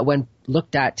that when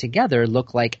looked at together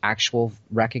look like actual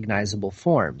recognizable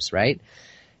forms, right?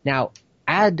 Now,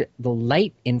 add the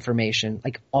light information,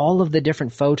 like all of the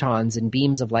different photons and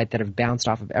beams of light that have bounced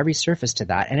off of every surface to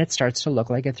that, and it starts to look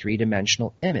like a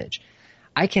three-dimensional image.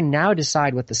 I can now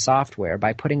decide with the software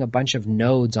by putting a bunch of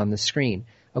nodes on the screen.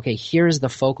 Okay, here's the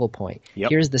focal point. Yep.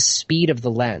 Here's the speed of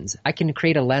the lens. I can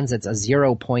create a lens that's a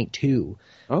 0.2.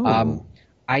 Oh.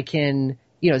 I can,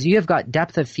 so you have got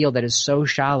depth of field that is so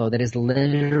shallow that has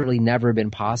literally never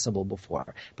been possible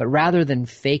before. But rather than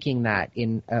faking that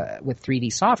in with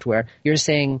 3D software, you're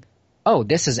saying, oh,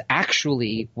 this is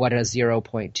actually what a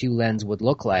 0.2 lens would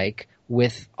look like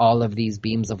with all of these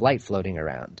beams of light floating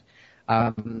around.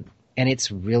 And it's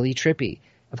really trippy.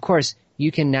 Of course,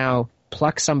 you can now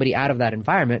pluck somebody out of that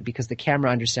environment because the camera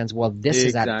understands, well, this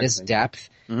is at this depth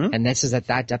and this is at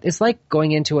that depth. It's like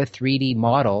going into a 3D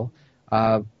model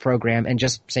program and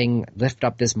just saying, lift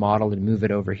up this model and move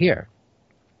it over here.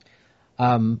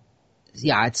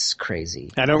 Yeah, it's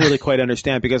crazy. I don't really quite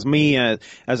understand because me, as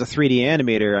a 3D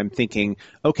animator, I'm thinking,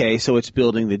 okay, so it's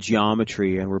building the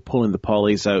geometry and we're pulling the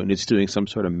polys out and it's doing some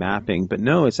sort of mapping. But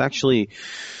no, it's actually...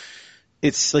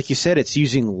 It's like you said, it's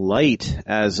using light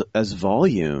as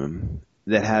volume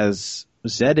that has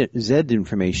Z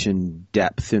information,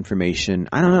 depth information.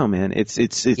 I don't know, man.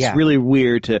 It's really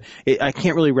weird I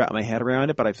can't really wrap my head around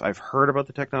it, but I've heard about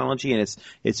the technology and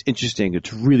it's interesting.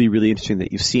 It's really, really interesting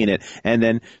that you've seen it. And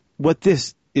then what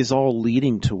this is all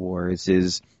leading towards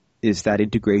is that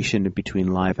integration between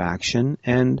live action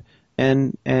and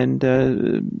an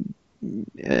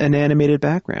animated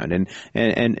background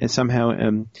and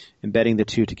somehow embedding the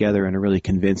two together in a really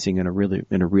convincing and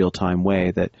in a real time way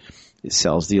that it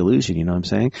sells the illusion, you know what I'm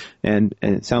saying? And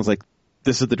it sounds like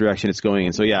this is the direction it's going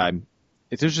in. So yeah,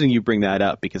 it's interesting you bring that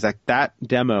up because that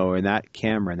demo and that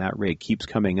camera and that rig keeps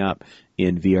coming up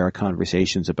in VR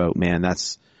conversations about, man,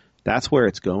 that's where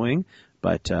it's going.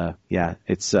 But yeah,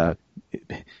 it's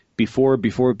before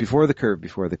the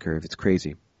curve. It's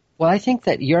crazy. Well, I think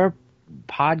that your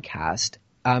podcast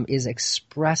is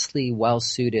expressly well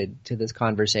suited to this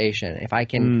conversation. If I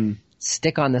can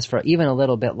stick on this for even a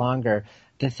little bit longer,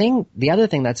 the other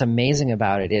thing that's amazing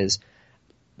about it is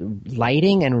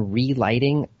lighting and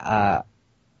relighting a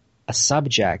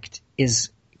subject is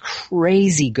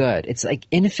crazy good. It's like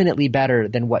infinitely better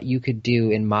than what you could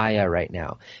do in Maya right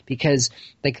now. Because,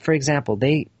 like, for example,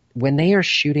 when they are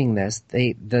shooting this,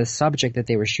 the subject that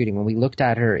they were shooting, when we looked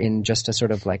at her in just a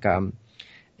sort of like a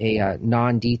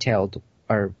non-detailed,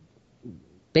 or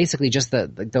basically just the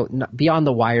beyond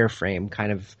the wireframe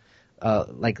kind of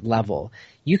like level,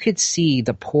 you could see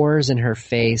the pores in her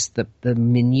face, the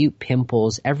minute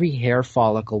pimples, every hair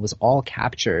follicle was all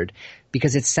captured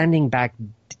because it's sending back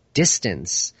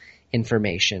distance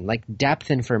information, like depth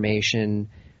information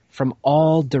from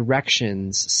all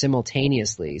directions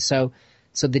simultaneously. So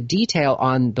the detail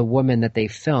on the woman that they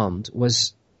filmed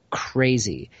was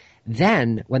crazy.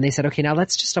 Then when they said, okay, now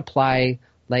let's just apply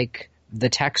like the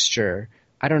texture.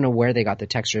 I don't know where they got the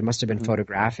texture. It must have been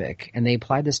photographic. And they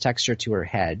applied this texture to her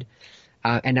head.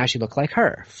 And now she looked like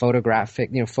her.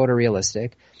 Photographic,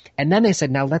 photorealistic. And then they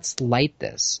said, now let's light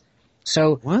this.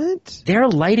 So what? They're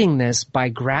lighting this by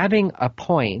grabbing a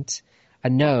point, a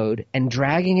node, and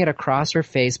dragging it across her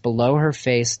face, below her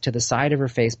face, to the side of her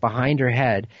face, behind her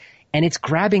head. And it's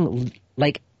grabbing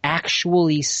like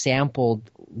actually sampled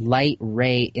light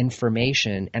ray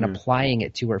information and applying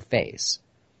it to her face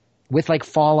with like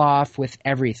fall off, with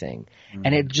everything.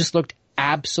 And it just looked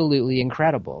absolutely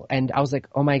incredible. And I was like,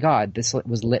 oh my God, this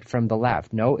was lit from the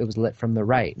left. No, it was lit from the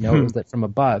right. No, it was lit from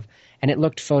above. And it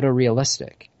looked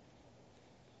photorealistic.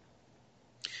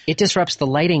 It disrupts the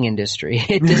lighting industry.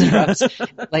 It disrupts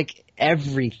like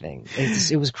everything.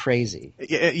 It was crazy.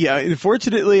 Yeah.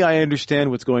 Unfortunately, I understand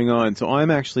what's going on. So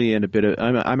I'm actually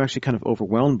I'm actually kind of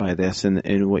overwhelmed by this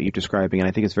and what you're describing, and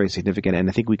I think it's very significant. And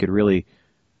I think we could really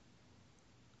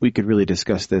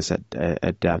discuss this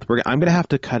at depth. I'm going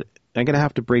to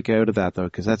have to break out of that though,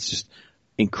 because that's just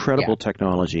incredible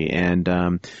technology. And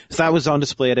so that was on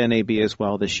display at NAB as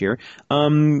well this year.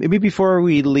 Maybe before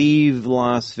we leave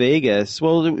Las Vegas,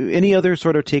 well, any other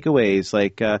sort of takeaways?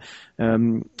 Like,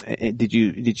 did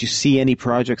you see any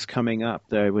projects coming up?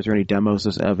 Was there any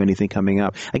demos of anything coming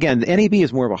up? Again, the NAB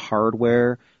is more of a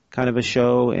hardware kind of a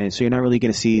show, and so you're not really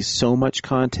going to see so much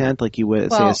content like you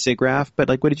would say a SIGGRAPH. But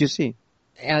like, what did you see?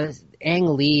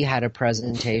 Ang Lee had a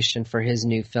presentation for his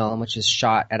new film, which is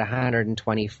shot at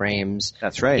 120 frames.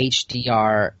 That's right.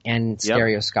 HDR and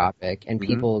stereoscopic, and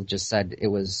people just said it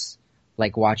was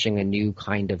like watching a new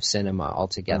kind of cinema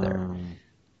altogether.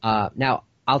 Now,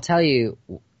 I'll tell you,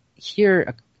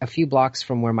 here a few blocks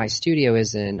from where my studio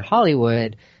is in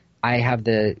Hollywood, I have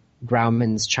the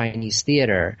Grauman's Chinese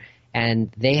Theater,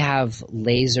 and they have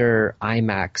laser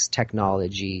IMAX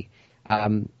technology.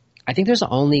 I think there's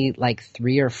only like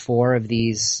 3 or 4 of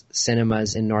these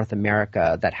cinemas in North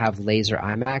America that have laser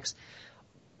IMAX.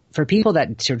 For people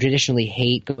that traditionally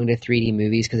hate going to 3D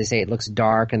movies because they say it looks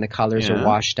dark and the colors are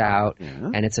washed out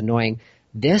and it's annoying,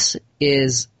 this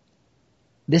is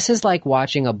like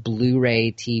watching a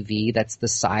Blu-ray TV that's the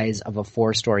size of a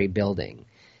 4-story building.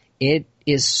 It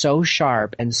is so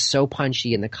sharp and so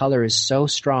punchy, and the color is so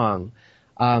strong.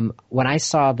 When I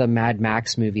saw the Mad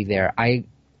Max movie there, I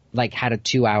like had a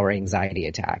 2-hour anxiety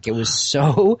attack. It was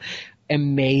so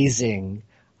amazing.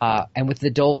 And with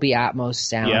the Dolby Atmos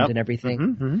sound and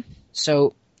everything.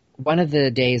 So one of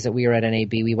the days that we were at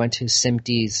NAB, we went to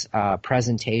Simti's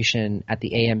presentation at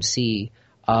the AMC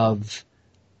of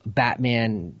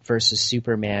Batman versus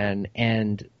Superman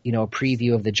and, you know, a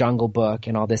preview of the Jungle Book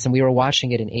and all this. And we were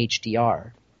watching it in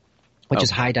HDR, which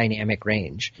is high dynamic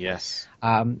range. Yes.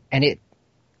 And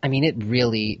it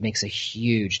really makes a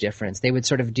huge difference. They would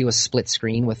sort of do a split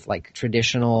screen with like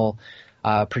traditional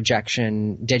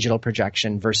projection, digital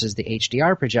projection versus the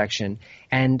HDR projection.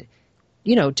 And,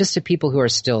 you know, just to people who are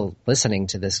still listening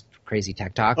to this crazy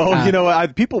tech talk. You know,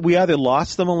 we either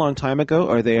lost them a long time ago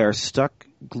or they are stuck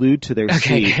glued to their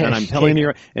seat. And I'm telling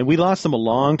you, and we lost them a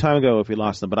long time ago if we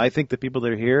lost them. But I think the people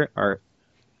that are here are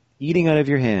eating out of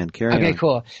your hand. Carry on. Okay,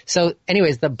 cool. So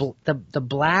anyways, the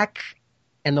black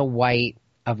and the white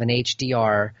of an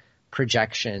HDR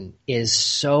projection is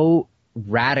so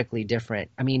radically different.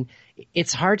 I mean,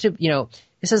 it's hard to, you know,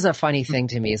 this is a funny thing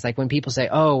to me. It's like when people say,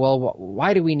 oh, well,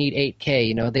 why do we need 8K?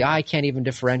 You know, the eye can't even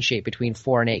differentiate between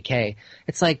 4 and 8K.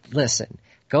 It's like, listen,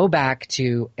 go back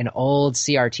to an old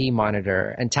CRT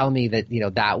monitor and tell me that, you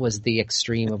know, that was the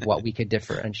extreme of what we could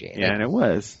differentiate. Yeah, and it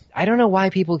was. I don't know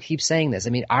why people keep saying this. I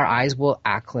mean, our eyes will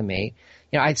acclimate.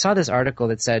 You know, I saw this article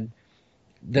that said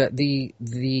the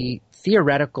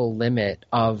theoretical limit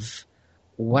of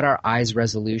what our eye's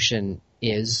resolution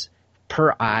is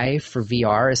per eye for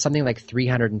VR is something like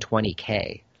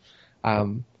 320K.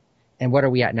 And what are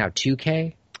we at now?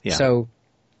 2K? Yeah. So,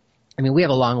 I mean, we have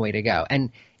a long way to go.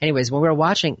 And anyways, when we were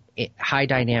watching high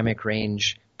dynamic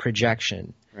range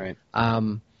projection, right.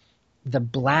 The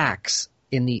blacks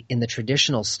in the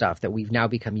traditional stuff that we've now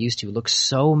become used to look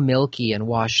so milky and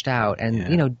washed out, and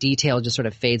you know, detail just sort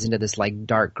of fades into this like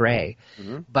dark gray.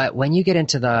 But when you get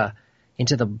into the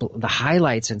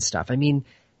highlights and stuff, I mean,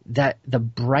 that the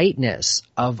brightness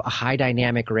of a high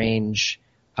dynamic range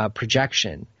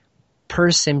projection per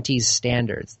SMPTE's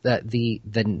standards,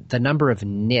 the number of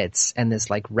nits and this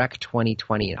like Rec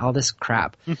 2020 and all this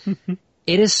crap,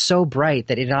 it is so bright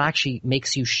that it actually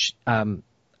makes you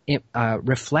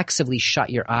reflexively shut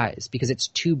your eyes because it's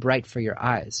too bright for your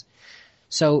eyes.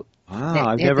 So wow,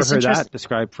 I've never heard that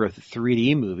described for a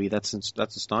 3D movie. That's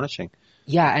astonishing.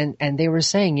 Yeah, and they were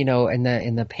saying, you know, in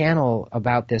the panel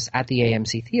about this at the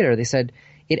AMC Theater, they said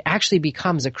it actually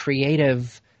becomes a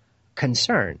creative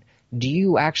concern. Do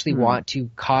you actually want to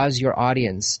cause your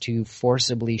audience to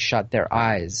forcibly shut their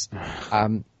eyes,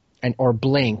 or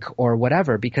blink or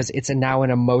whatever, because it's now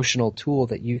an emotional tool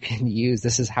that you can use?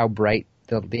 This is how bright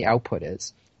the output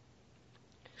is.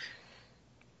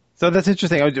 So that's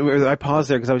interesting. I paused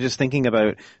there because I was just thinking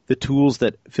about the tools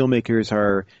that filmmakers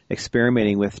are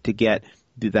experimenting with to get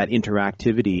that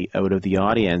interactivity out of the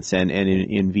audience, and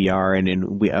in VR, and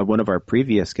in one of our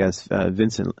previous guests,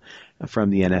 Vincent from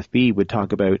the NFB, would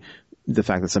talk about the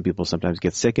fact that some people sometimes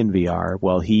get sick in VR.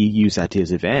 Well, he used that to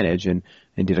his advantage and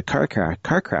did a car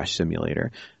crash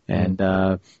simulator, and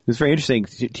it was very interesting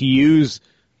to use.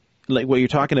 Like what you're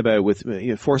talking about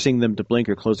with forcing them to blink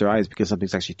or close their eyes because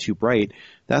something's actually too bright.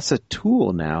 That's a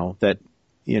tool now that,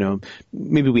 you know,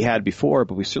 maybe we had before,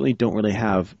 but we certainly don't really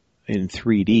have in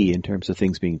 3D in terms of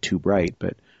things being too bright.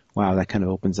 But wow, that kind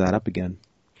of opens that up again.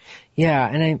 Yeah,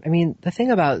 and I mean, the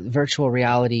thing about virtual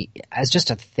reality as just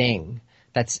a thing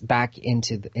that's back in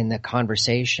the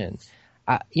conversation,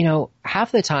 you know,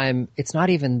 half the time it's not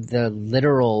even the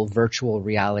literal virtual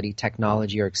reality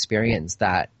technology or experience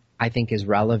that I think is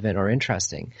relevant or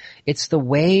interesting. It's the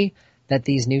way that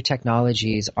these new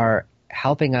technologies are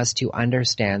helping us to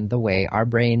understand the way our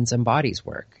brains and bodies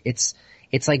work. It's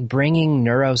like bringing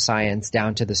neuroscience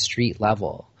down to the street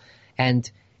level, and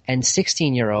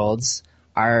 16-year-olds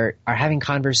are having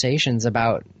conversations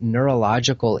about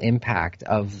neurological impact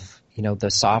of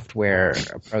the software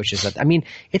approaches. I mean,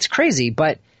 it's crazy,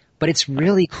 but it's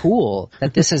really cool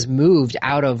that this has moved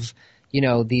out of,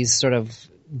 these sort of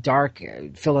dark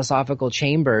philosophical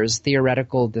chambers,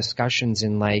 theoretical discussions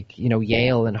in like,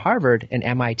 Yale and Harvard and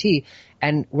MIT,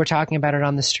 and we're talking about it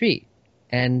on the street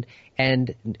and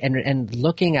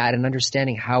looking at and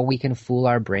understanding how we can fool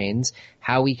our brains,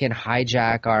 how we can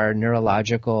hijack our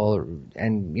neurological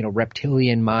and,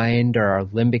 reptilian mind or our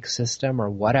limbic system or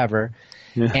whatever,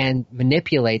 and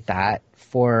manipulate that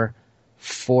for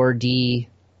 4D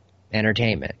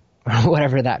entertainment or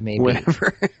whatever that may be.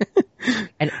 Whatever.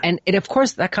 and of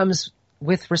course that comes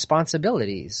with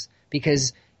responsibilities,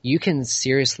 because you can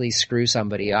seriously screw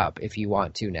somebody up if you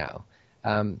want to now.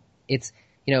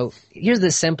 Here's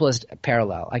the simplest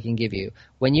parallel I can give you.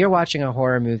 When you're watching a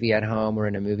horror movie at home or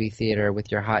in a movie theater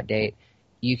with your hot date,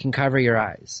 you can cover your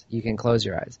eyes. You can close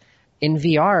your eyes. In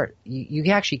VR,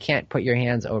 you actually can't put your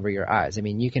hands over your eyes. I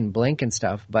mean, you can blink and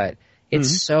stuff, but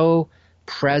it's so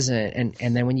present.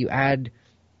 And then when you add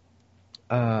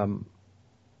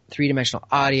three-dimensional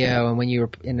audio, and when you're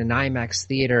in an IMAX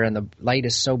theater and the light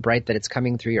is so bright that it's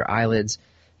coming through your eyelids,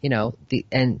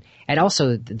 and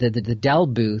also the Dell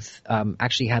booth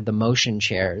actually had the motion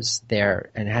chairs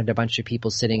there and had a bunch of people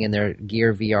sitting in their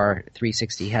Gear VR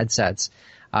 360 headsets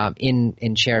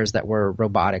in chairs that were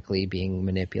robotically being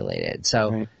manipulated.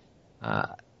 So,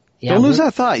 don't lose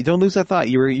that thought. Don't lose that thought.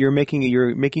 You're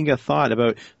making a thought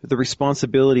about the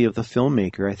responsibility of the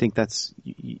filmmaker. I think that's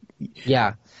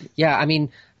yeah. I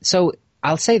mean, so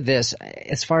I'll say this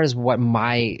as far as what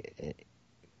my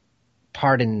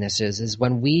part in this is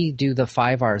when we do the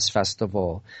 5 Rs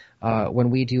Festival,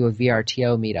 when we do a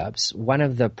VRTO meetups, one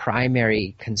of the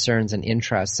primary concerns and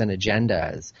interests and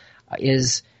agendas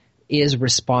is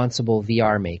responsible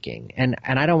VR making. And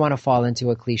I don't want to fall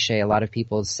into a cliche. A lot of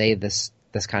people say this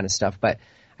kind of stuff, but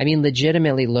I mean,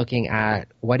 legitimately looking at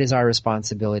what is our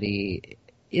responsibility.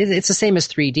 It's the same as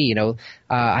 3D.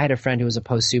 I had a friend who was a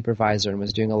post supervisor and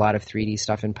was doing a lot of 3D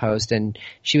stuff in post, and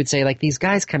she would say, like, these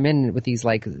guys come in with these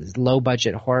like low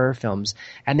budget horror films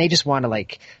and they just want to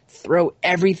like throw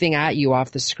everything at you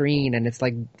off the screen, and it's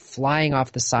like flying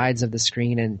off the sides of the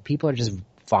screen and people are just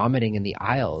vomiting in the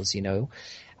aisles. You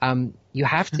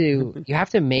have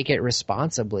to make it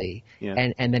responsibly,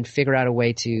 and then figure out a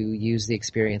way to use the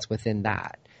experience within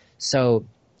that. So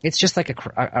it's just like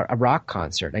a rock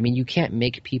concert. I mean, you can't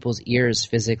make people's ears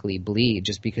physically bleed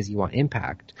just because you want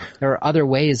impact. There are other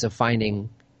ways of finding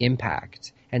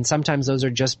impact, and sometimes those are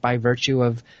just by virtue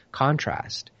of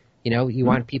contrast. You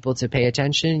want people to pay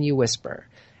attention, you whisper,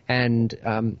 and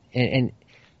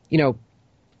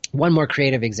one more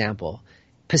creative example: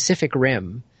 Pacific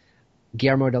Rim.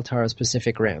 Guillermo del Toro's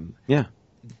Pacific Rim. Yeah.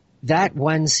 That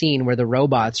one scene where the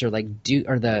robots are like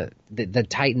the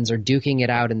Titans are duking it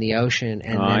out in the ocean,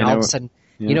 and then all of a sudden,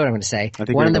 you know what I'm going to say.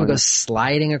 One of them goes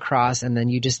sliding across, and then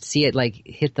you just see it like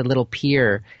hit the little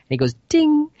pier, and it goes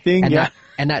ding, ding,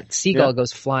 and that seagull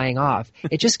goes flying off.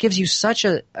 It just gives you such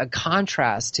a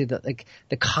contrast to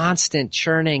the constant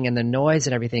churning and the noise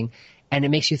and everything. And it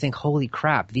makes you think, holy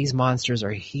crap, these monsters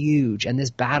are huge and this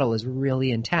battle is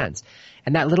really intense.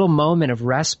 And that little moment of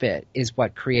respite is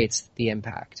what creates the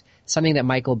impact, something that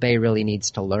Michael Bay really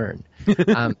needs to learn.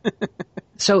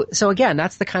 So again,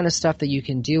 that's the kind of stuff that you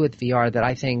can do with VR that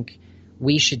I think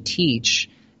we should teach,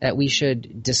 that we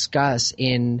should discuss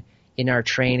in our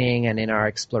training and in our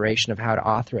exploration of how to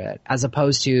author it, as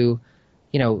opposed to,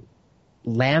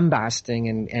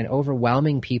 lambasting and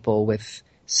overwhelming people with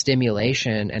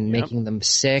stimulation and making them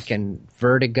sick and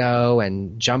vertigo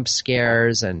and jump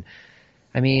scares. And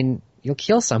I mean, you'll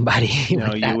kill somebody.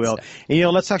 No, you will.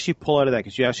 And, let's actually pull out of that,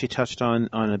 because you actually touched on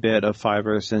a bit of 5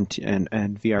 Rs and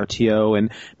VRTO, and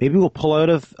maybe we'll pull out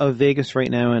of Vegas right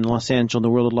now and Los Angeles, the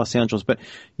world of Los Angeles. But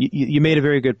you made a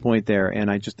very good point there, and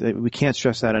we can't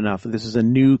stress that enough. This is a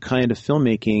new kind of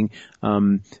filmmaking,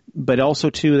 but also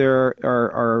too there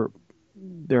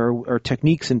are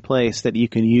techniques in place that you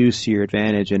can use to your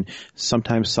advantage, and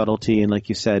sometimes subtlety, and like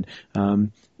you said,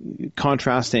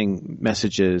 contrasting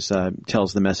messages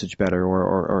tells the message better,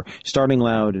 or starting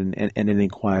loud and ending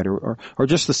quiet, or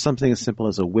just something as simple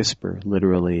as a whisper,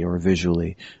 literally or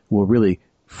visually, will really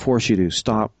force you to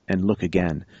stop and look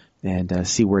again and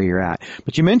see where you're at.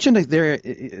 But you mentioned there,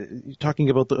 talking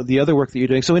about the other work that you're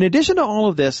doing. So in addition to all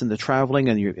of this and the traveling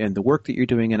and the work that you're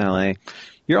doing in LA,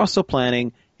 you're also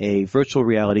planning a virtual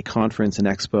reality conference and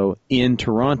expo in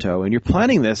Toronto, and you're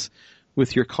planning this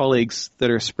with your colleagues that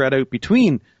are spread out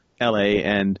between LA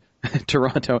and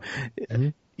Toronto. Mm-hmm.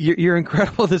 You're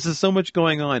incredible. This is so much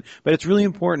going on, but it's really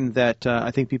important that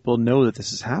I think people know that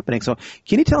this is happening. So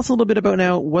can you tell us a little bit about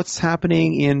now what's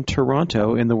happening in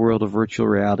Toronto in the world of virtual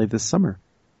reality this summer?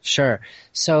 Sure.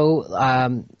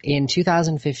 So in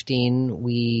 2015,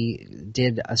 we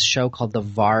did a show called the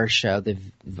VAR Show, the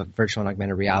Virtual and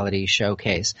Augmented Reality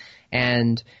Showcase.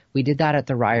 And we did that at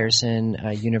the Ryerson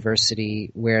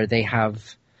University, where they have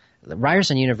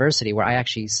Ryerson University, where I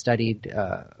actually studied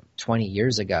 20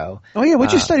 years ago. Oh, yeah.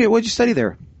 What'd you study? What'd you study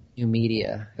there? New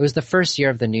media. It was the first year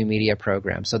of the new media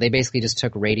program. So they basically just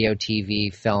took radio,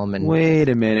 TV, film, and... Wait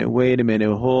a minute.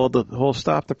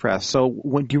 Stop the press. So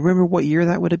do you remember what year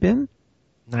that would have been?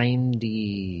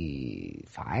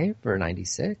 95 or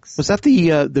 96. Was that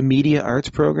the media arts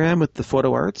program with the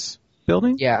photo arts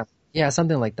building? Yeah. Yeah,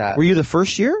 something like that. Were you the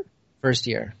first year? First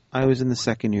year. I was in the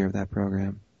second year of that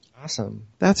program. Awesome.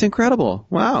 That's incredible.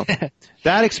 Wow.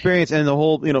 That experience and the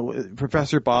whole,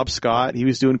 Professor Bob Scott, he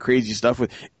was doing crazy stuff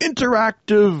with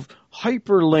interactive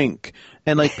hyperlink.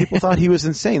 And people thought he was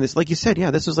insane. This, like you said,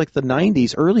 this was like the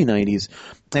 90s, early 90s.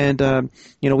 And,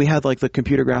 we had the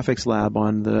computer graphics lab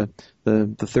on the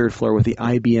third floor with the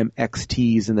IBM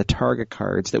XTs and the target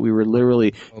cards that we were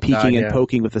literally peeking and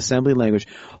poking with assembly language.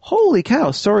 Holy cow.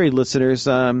 Sorry, listeners.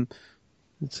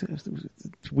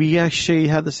 We actually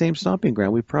had the same stomping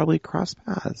ground. We probably crossed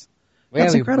paths.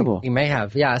 That's incredible. We may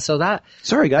have, yeah. So that.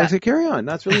 Sorry, guys. Carry on.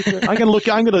 That's really. I'm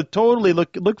gonna totally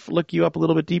look you up a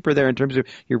little bit deeper there in terms of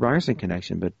your Ryerson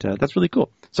connection. But that's really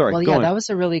cool. Sorry. Well, that was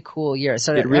a really cool year.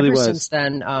 So it really was. Since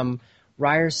then,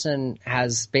 Ryerson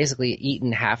has basically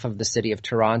eaten half of the city of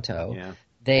Toronto. Yeah.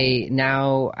 They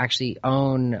now actually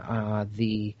own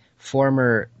the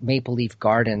former Maple Leaf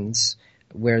Gardens,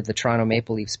 where the Toronto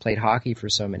Maple Leafs played hockey for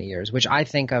so many years, which I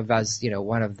think of as,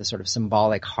 one of the sort of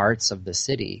symbolic hearts of the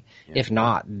city, if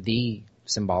not the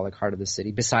symbolic heart of the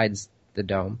city, besides the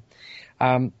Dome.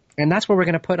 And that's where we're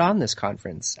going to put on this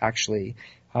conference, actually,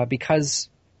 because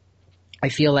I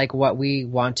feel like what we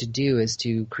want to do is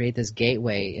to create this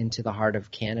gateway into the heart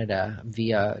of Canada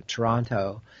via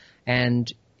Toronto and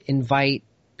invite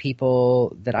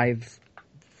people that I've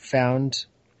found.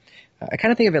 I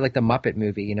kind of think of it like the Muppet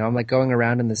movie, I'm going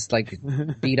around in this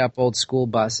beat up old school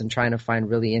bus and trying to find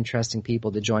really interesting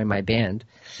people to join my band.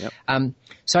 Yep.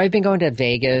 So I've been going to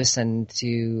Vegas and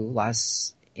to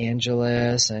Los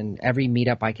Angeles and every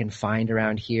meetup I can find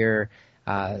around here,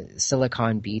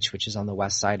 Silicon Beach, which is on the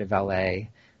west side of LA,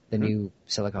 the new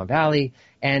Silicon Valley,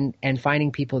 and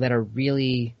finding people that are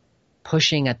really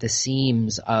pushing at the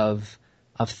seams of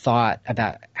thought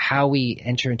about how we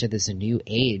enter into this new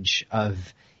age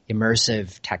of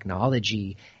immersive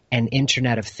technology and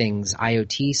Internet of Things,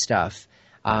 IoT stuff,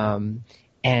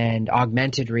 and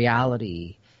augmented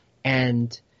reality.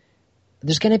 And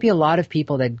there's going to be a lot of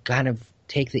people that kind of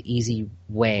take the easy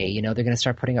way. They're going to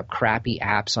start putting up crappy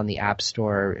apps on the App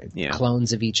Store,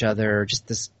 clones of each other, just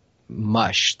this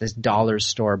mush, this dollar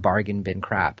store bargain bin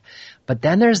crap. But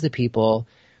then there's the people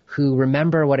who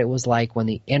remember what it was like when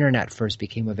the internet first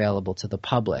became available to the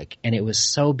public. And it was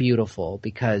so beautiful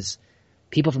because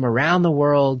people from around the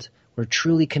world were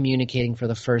truly communicating for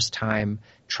the first time.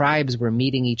 Tribes were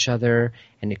meeting each other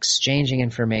and exchanging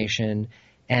information,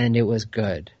 and it was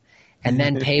good. And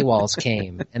then paywalls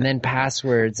came, and then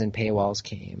passwords and paywalls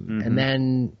came. And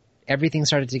then everything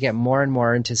started to get more and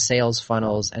more into sales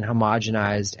funnels and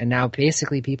homogenized, and now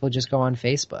basically people just go on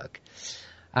Facebook.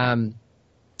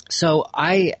 So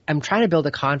I am trying to build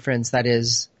a conference that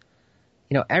is,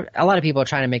 a lot of people are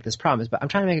trying to make this promise, but I'm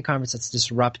trying to make a conference that's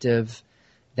disruptive,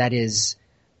 that is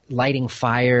lighting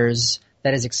fires,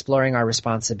 that is exploring our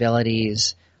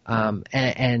responsibilities,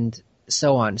 and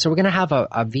so on. So we're going to have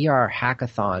a VR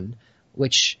hackathon,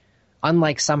 which,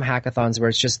 unlike some hackathons where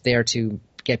it's just there to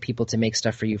get people to make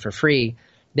stuff for you for free,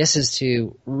 this is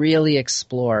to really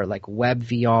explore web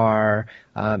VR,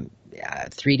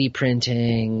 3D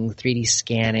printing, 3D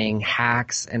scanning,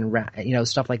 hacks, and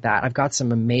stuff like that. I've got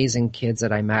some amazing kids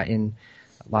that I met in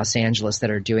Los Angeles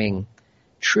that are doing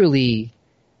truly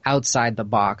outside the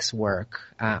box work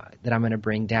that I'm going to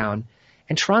bring down.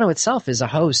 And Toronto itself is a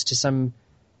host to some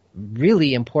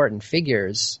really important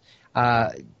figures.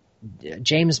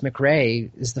 James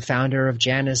McRae is the founder of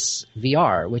Janus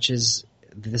VR, which is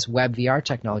this web VR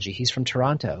technology. He's from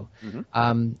Toronto.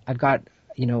 I've got,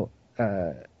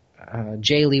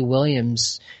 J. Lee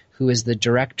Williams, who is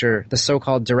the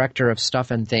so-called director of stuff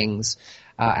and things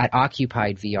at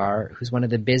Occupied VR, who's one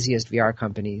of the busiest VR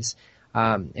companies.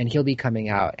 And he'll be coming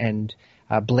out. And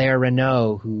Blair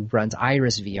Renault, who runs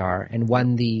Iris VR and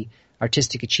won the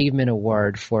Artistic Achievement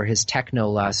Award for his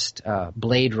Technolust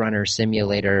Blade Runner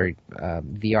simulator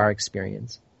VR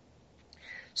experience.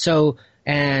 So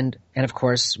And of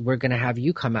course, we're going to have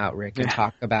you come out, Rick, and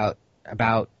talk about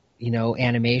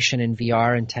animation and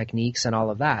VR and techniques and all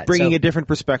of that. Bringing a different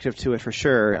perspective to it for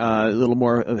sure. A little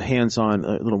more hands-on,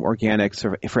 a little more organic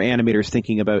for animators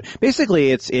thinking about.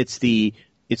 Basically, it's the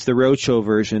roadshow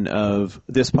version of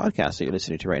this podcast that you're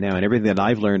listening to right now, and everything that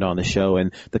I've learned on the show,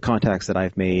 and the contacts that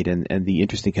I've made, and the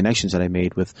interesting connections that I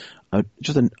made with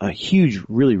just a huge,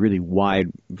 really, really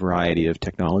wide variety of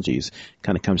technologies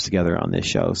kind of comes together on this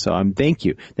show. So thank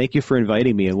you for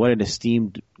inviting me, and what an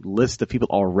esteemed list of people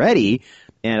already.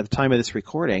 And at the time of this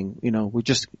recording, we're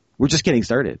just getting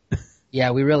started.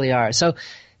 Yeah, we really are. So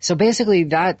basically,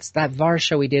 that's that VAR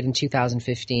show we did in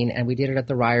 2015, and we did it at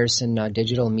the Ryerson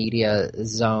Digital Media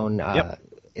Zone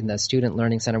in the Student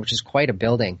Learning Center, which is quite a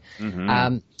building.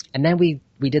 Mm-hmm. And then we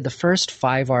did the first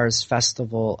 5Rs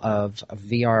Festival of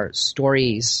VR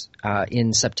Stories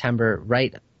in September,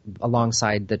 right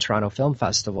alongside the Toronto Film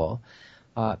Festival.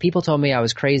 People told me I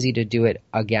was crazy to do it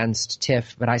against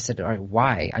TIFF, but I said, all right,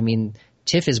 why? I mean,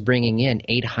 TIFF is bringing in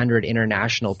 800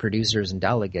 international producers and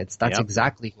delegates. That's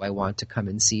exactly who I want to come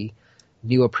and see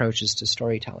new approaches to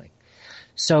storytelling.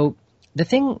 So the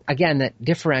thing, again, that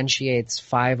differentiates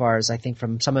 5Rs, I think,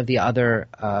 from some of the other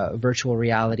virtual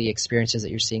reality experiences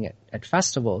that you're seeing at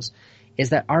festivals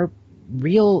is that our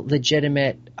real,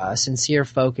 legitimate, sincere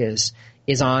focus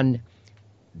is on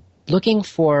looking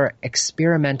for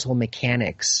experimental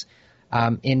mechanics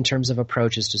in terms of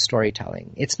approaches to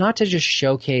storytelling. It's not to just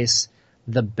showcase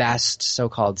the best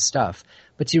so-called stuff,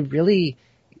 but to really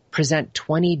present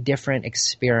 20 different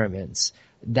experiments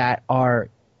that are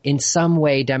in some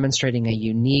way demonstrating a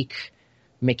unique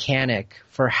mechanic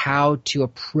for how to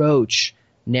approach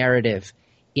narrative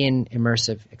in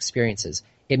immersive experiences.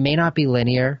 It may not be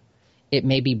linear, it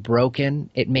may be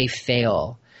broken, it may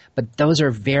fail, but those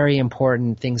are very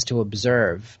important things to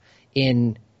observe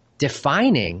in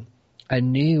defining a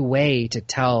new way to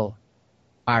tell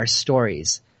our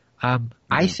stories.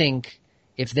 I think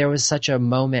if there was such a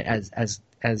moment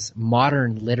as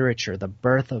modern literature, the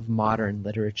birth of modern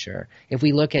literature, if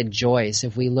we look at Joyce,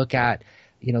 if we look at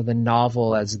the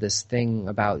novel as this thing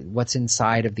about what's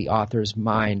inside of the author's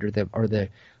mind or the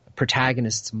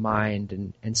protagonist's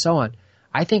mind and so on,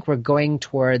 I think we're going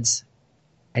towards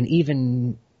an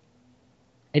equally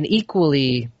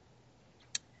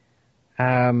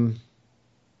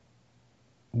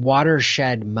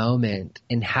watershed moment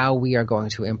in how we are going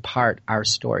to impart our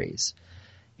stories.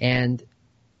 And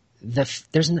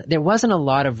there wasn't a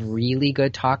lot of really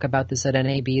good talk about this at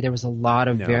NAB. There was a lot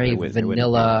of very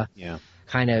vanilla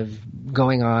kind of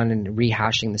going on and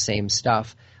rehashing the same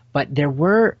stuff. But there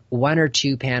were one or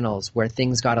two panels where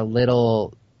things got a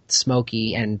little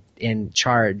smoky and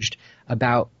charged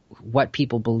about what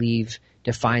people believe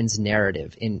defines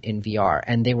narrative in VR.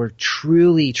 And they were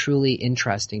truly, truly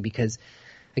interesting because,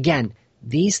 again,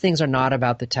 these things are not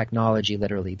about the technology,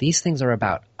 literally. These things are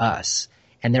about us.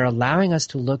 And they're allowing us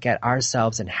to look at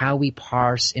ourselves and how we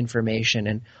parse information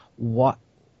and what,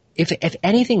 if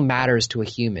anything matters to a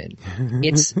human,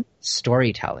 it's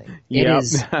storytelling. It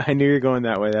is. I knew you were going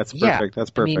that way. That's perfect. Yeah,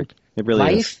 That's perfect. I mean, it really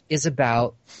life is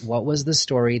about what was the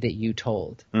story that you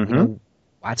told. Mm-hmm.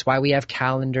 That's why we have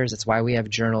calendars. That's why we have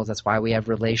journals. That's why we have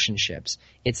relationships.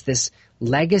 It's this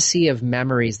legacy of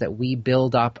memories that we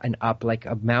build up and up like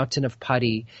a mountain of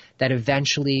putty that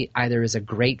eventually either is a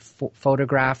great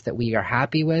photograph that we are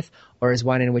happy with or is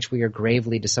one in which we are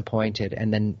gravely disappointed,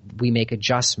 and then we make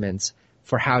adjustments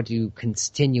for how to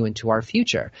continue into our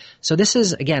future. So this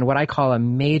is, again, what I call a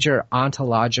major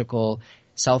ontological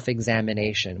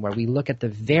self-examination where we look at the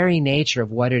very nature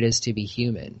of what it is to be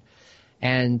human.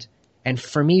 And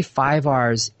for me,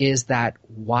 5Rs is that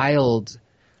wild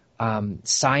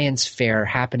science fair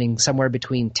happening somewhere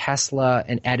between Tesla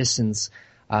and Edison's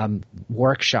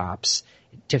workshops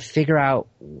to figure out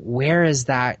where is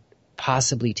that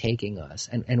possibly taking us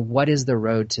and what is the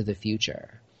road to the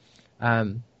future.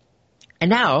 And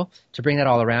now, to bring that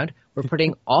all around, we're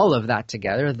putting all of that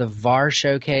together, the VAR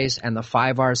showcase and the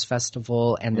 5Rs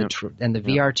festival and the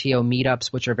VRTO meetups,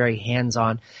 which are very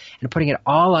hands-on, and putting it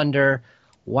all under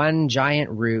one giant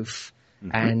roof.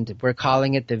 Mm-hmm. And we're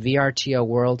calling it the VRTO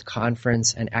World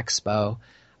Conference and Expo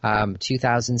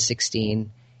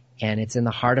 2016. And it's in the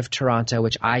heart of Toronto,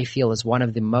 which I feel is one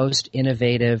of the most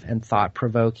innovative and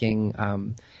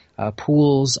thought-provoking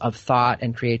pools of thought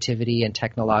and creativity and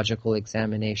technological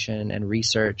examination and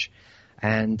research.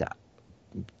 And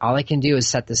all I can do is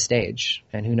set the stage,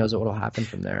 and who knows what will happen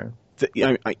from there.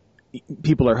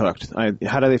 People are hooked.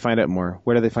 How do they find out more?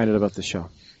 Where do they find out about the show?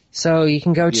 So you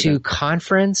can go to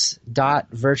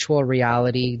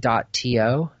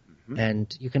conference.virtualreality.to,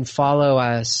 and you can follow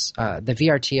us. The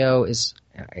VRTO is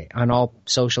on all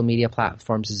social media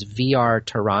platforms is VR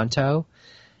Toronto.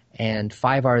 And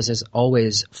 5Rs is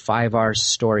always 5R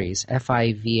Stories,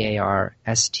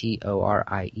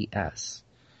 FIVARSTORIES.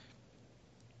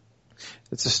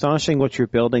 It's astonishing what you're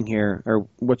building here, or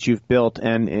what you've built,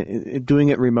 and doing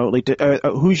it remotely.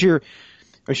 Who's your?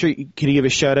 Can you give a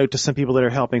shout out to some people that are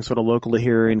helping sort of locally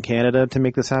here in Canada to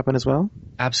make this happen as well?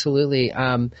 Absolutely.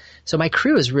 So my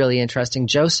crew is really interesting.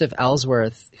 Joseph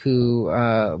Ellsworth, who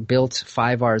built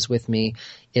 5Rs with me,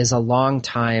 is a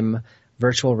longtime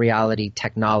virtual reality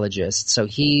technologist. So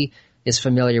he is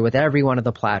familiar with every one of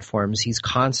the platforms. He's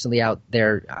constantly out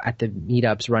there at the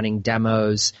meetups running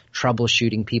demos,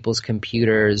 troubleshooting people's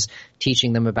computers,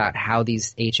 teaching them about how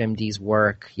these HMDs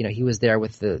work. You know, he was there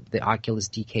with the Oculus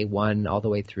DK1 all the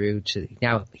way through to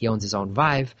now he owns his own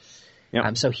Vive.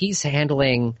 Yep. So he's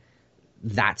handling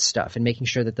that stuff and making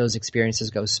sure that those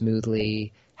experiences go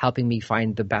smoothly, helping me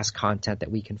find the best content that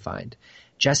we can find.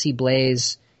 Jessie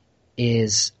Blaze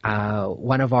is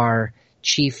one of our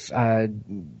chief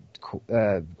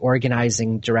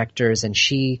organizing directors, and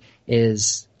she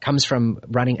comes from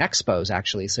running expos,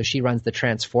 actually. So she runs the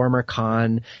Transformer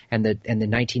Con and the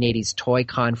 1980s Toy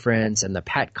Conference and the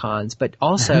Pet Cons, but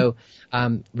also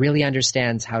really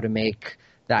understands how to make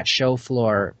that show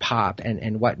floor pop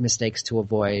and what mistakes to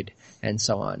avoid and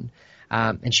so on.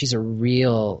 And she's a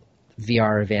real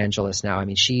VR evangelist now. I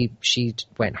mean, she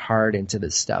went hard into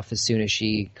this stuff as soon as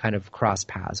she kind of crossed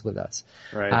paths with us.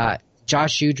 Right.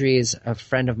 Josh Udry is a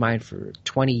friend of mine for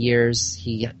 20 years.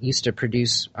 He used to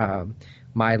produce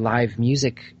my live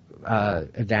music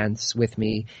events with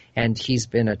me, and he's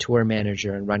been a tour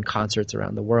manager and run concerts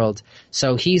around the world.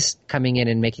 So he's coming in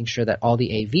and making sure that all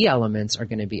the AV elements are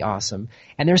going to be awesome.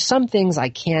 And there's some things I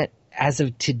can't, as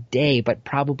of today, but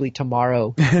probably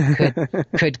tomorrow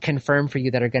could confirm for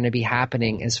you that are going to be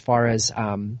happening as far as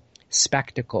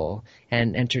spectacle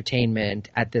and entertainment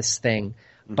at this thing.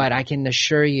 But I can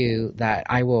assure you that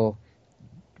I will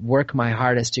work my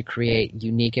hardest to create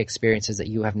unique experiences that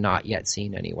you have not yet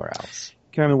seen anywhere else.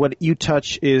 Cameron, what you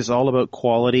touch is all about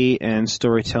quality and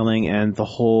storytelling and the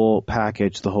whole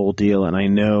package, the whole deal. And I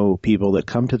know people that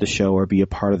come to the show or be a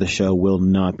part of the show will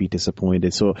not be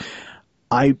disappointed. So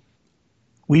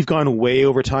we've gone way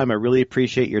over time. I really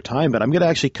appreciate your time, but I'm going to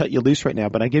actually cut you loose right now.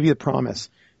 But I give you a promise.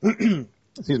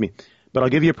 Excuse me. But I'll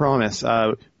give you a promise.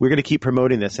 We're going to keep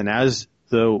promoting this. And as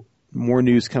the more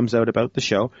news comes out about the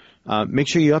show, make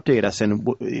sure you update us and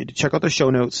check out the show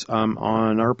notes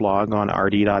on our blog on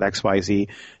rd.xyz.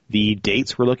 The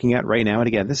dates we're looking at right now, and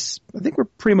again, I think we're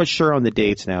pretty much sure on the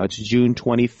dates now. It's June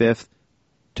 25th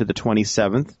to the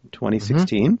 27th,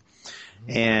 2016. Mm-hmm.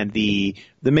 And the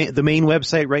main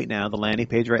website right now, the landing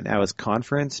page right now is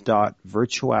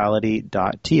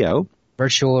conference.virtuality.to.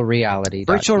 Virtual reality.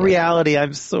 Virtual reality.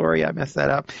 I'm sorry, I messed that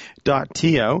up.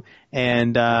 .to.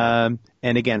 And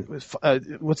again,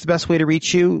 what's the best way to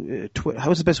reach you?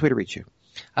 How's the best way to reach you?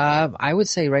 I would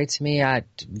say write to me at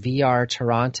VR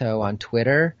Toronto on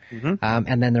Twitter. Mm-hmm.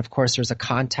 And then, of course, there's a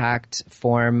contact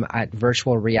form at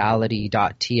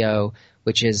virtualreality.to,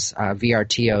 which is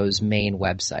VRTO's main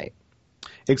website.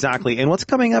 Exactly. And what's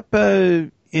coming up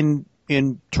in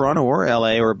Toronto or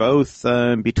LA or both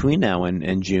between now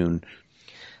and June?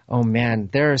 Oh, man,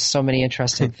 there are so many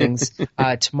interesting things.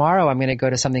 Tomorrow I'm going to go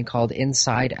to something called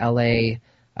Inside VR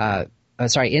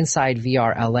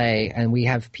LA, and we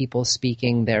have people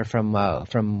speaking there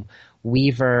from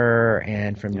Weaver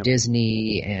and from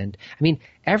Disney. And I mean,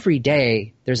 every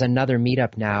day there's another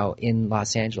meetup now in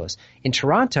Los Angeles. In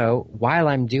Toronto, while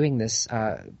I'm doing this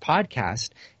podcast,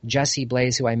 Jessie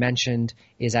Blaze, who I mentioned,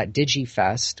 is at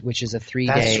DigiFest, which is a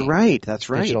 3-day That's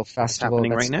right. digital festival. It's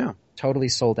happening right now. Totally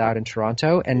sold out in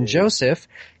Toronto. And Joseph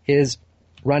is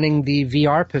running the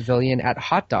VR Pavilion at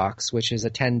Hot Docs, which is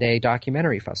a 10-day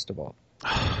documentary festival.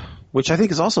 Which I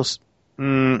think is also...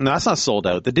 no, that's not sold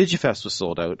out. The DigiFest was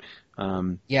sold out.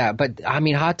 Yeah, but I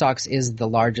mean, Hot Docs is the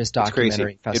largest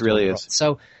documentary festival. It really in the world. is.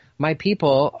 So my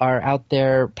people are out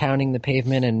there pounding the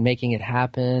pavement and making it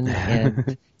happen.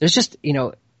 And there's just,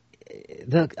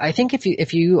 I think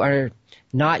if you are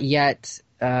not yet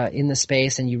in the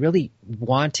space and you really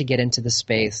want to get into the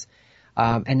space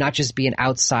and not just be an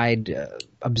outside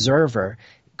observer,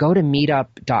 go to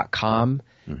meetup.com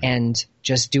and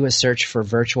just do a search for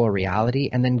virtual reality,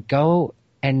 and then go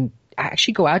and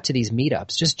actually go out to these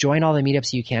meetups. Just join all the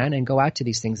meetups you can and go out to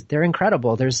these things. They're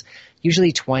incredible. There's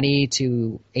usually 20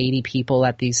 to 80 people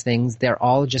at these things. They're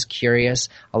all just curious.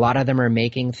 A lot of them are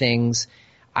making things.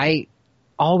 I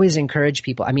always encourage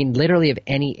people, I mean, literally of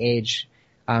any age,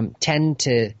 10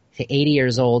 to 80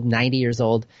 years old, 90 years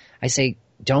old, I say,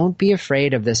 don't be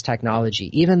afraid of this technology.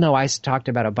 Even though I talked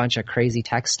about a bunch of crazy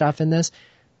tech stuff in this,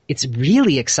 it's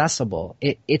really accessible.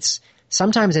 It's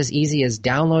sometimes as easy as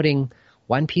downloading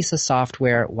one piece of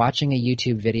software, watching a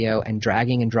YouTube video, and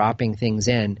dragging and dropping things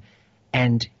in.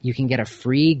 And you can get a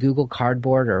free Google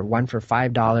Cardboard or one for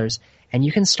 $5, and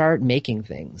you can start making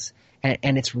things.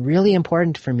 And it's really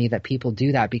important for me that people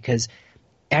do that, because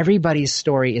everybody's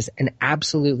story is an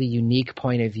absolutely unique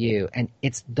point of view. And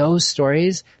it's those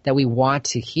stories that we want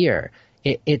to hear.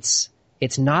 It's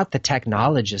not the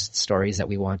technologist stories that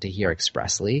we want to hear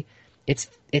expressly. It's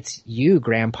you,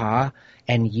 Grandpa,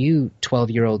 and you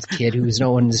 12-year-old kid who's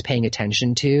no one is paying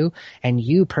attention to, and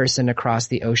you person across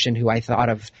the ocean who I thought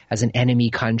of as an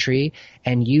enemy country,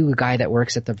 and you guy that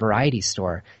works at the variety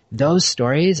store. Those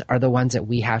stories are the ones that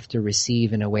we have to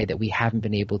receive in a way that we haven't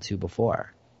been able to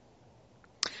before.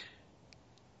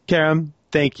 Karam,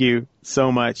 thank you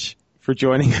so much for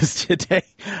joining us today.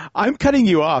 I'm cutting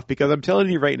you off because I'm telling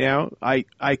you right now,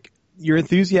 your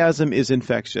enthusiasm is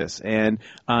infectious, and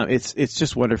it's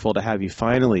just wonderful to have you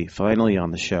finally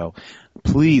on the show.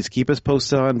 Please keep us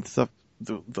posted on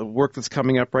the work that's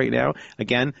coming up right now.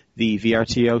 Again, the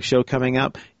VRTO show coming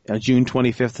up June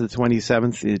 25th to the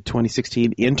 27th,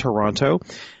 2016 in Toronto.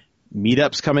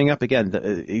 Meetups coming up again.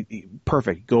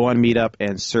 Perfect. Go on Meetup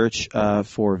and search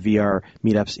for VR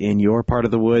meetups in your part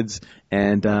of the woods.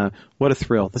 And what a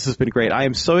thrill. This has been great. I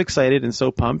am so excited and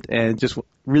so pumped and just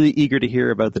really eager to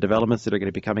hear about the developments that are going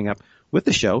to be coming up with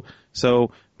the show.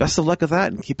 So best of luck with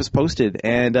that and keep us posted.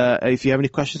 And if you have any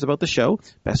questions about the show,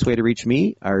 best way to reach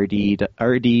me, rd.xyz,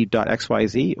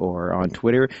 or on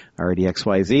Twitter,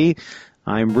 rdxyz.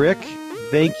 I'm Rick.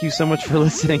 Thank you so much for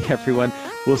listening, everyone.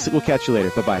 We'll catch you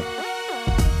later. Bye-bye.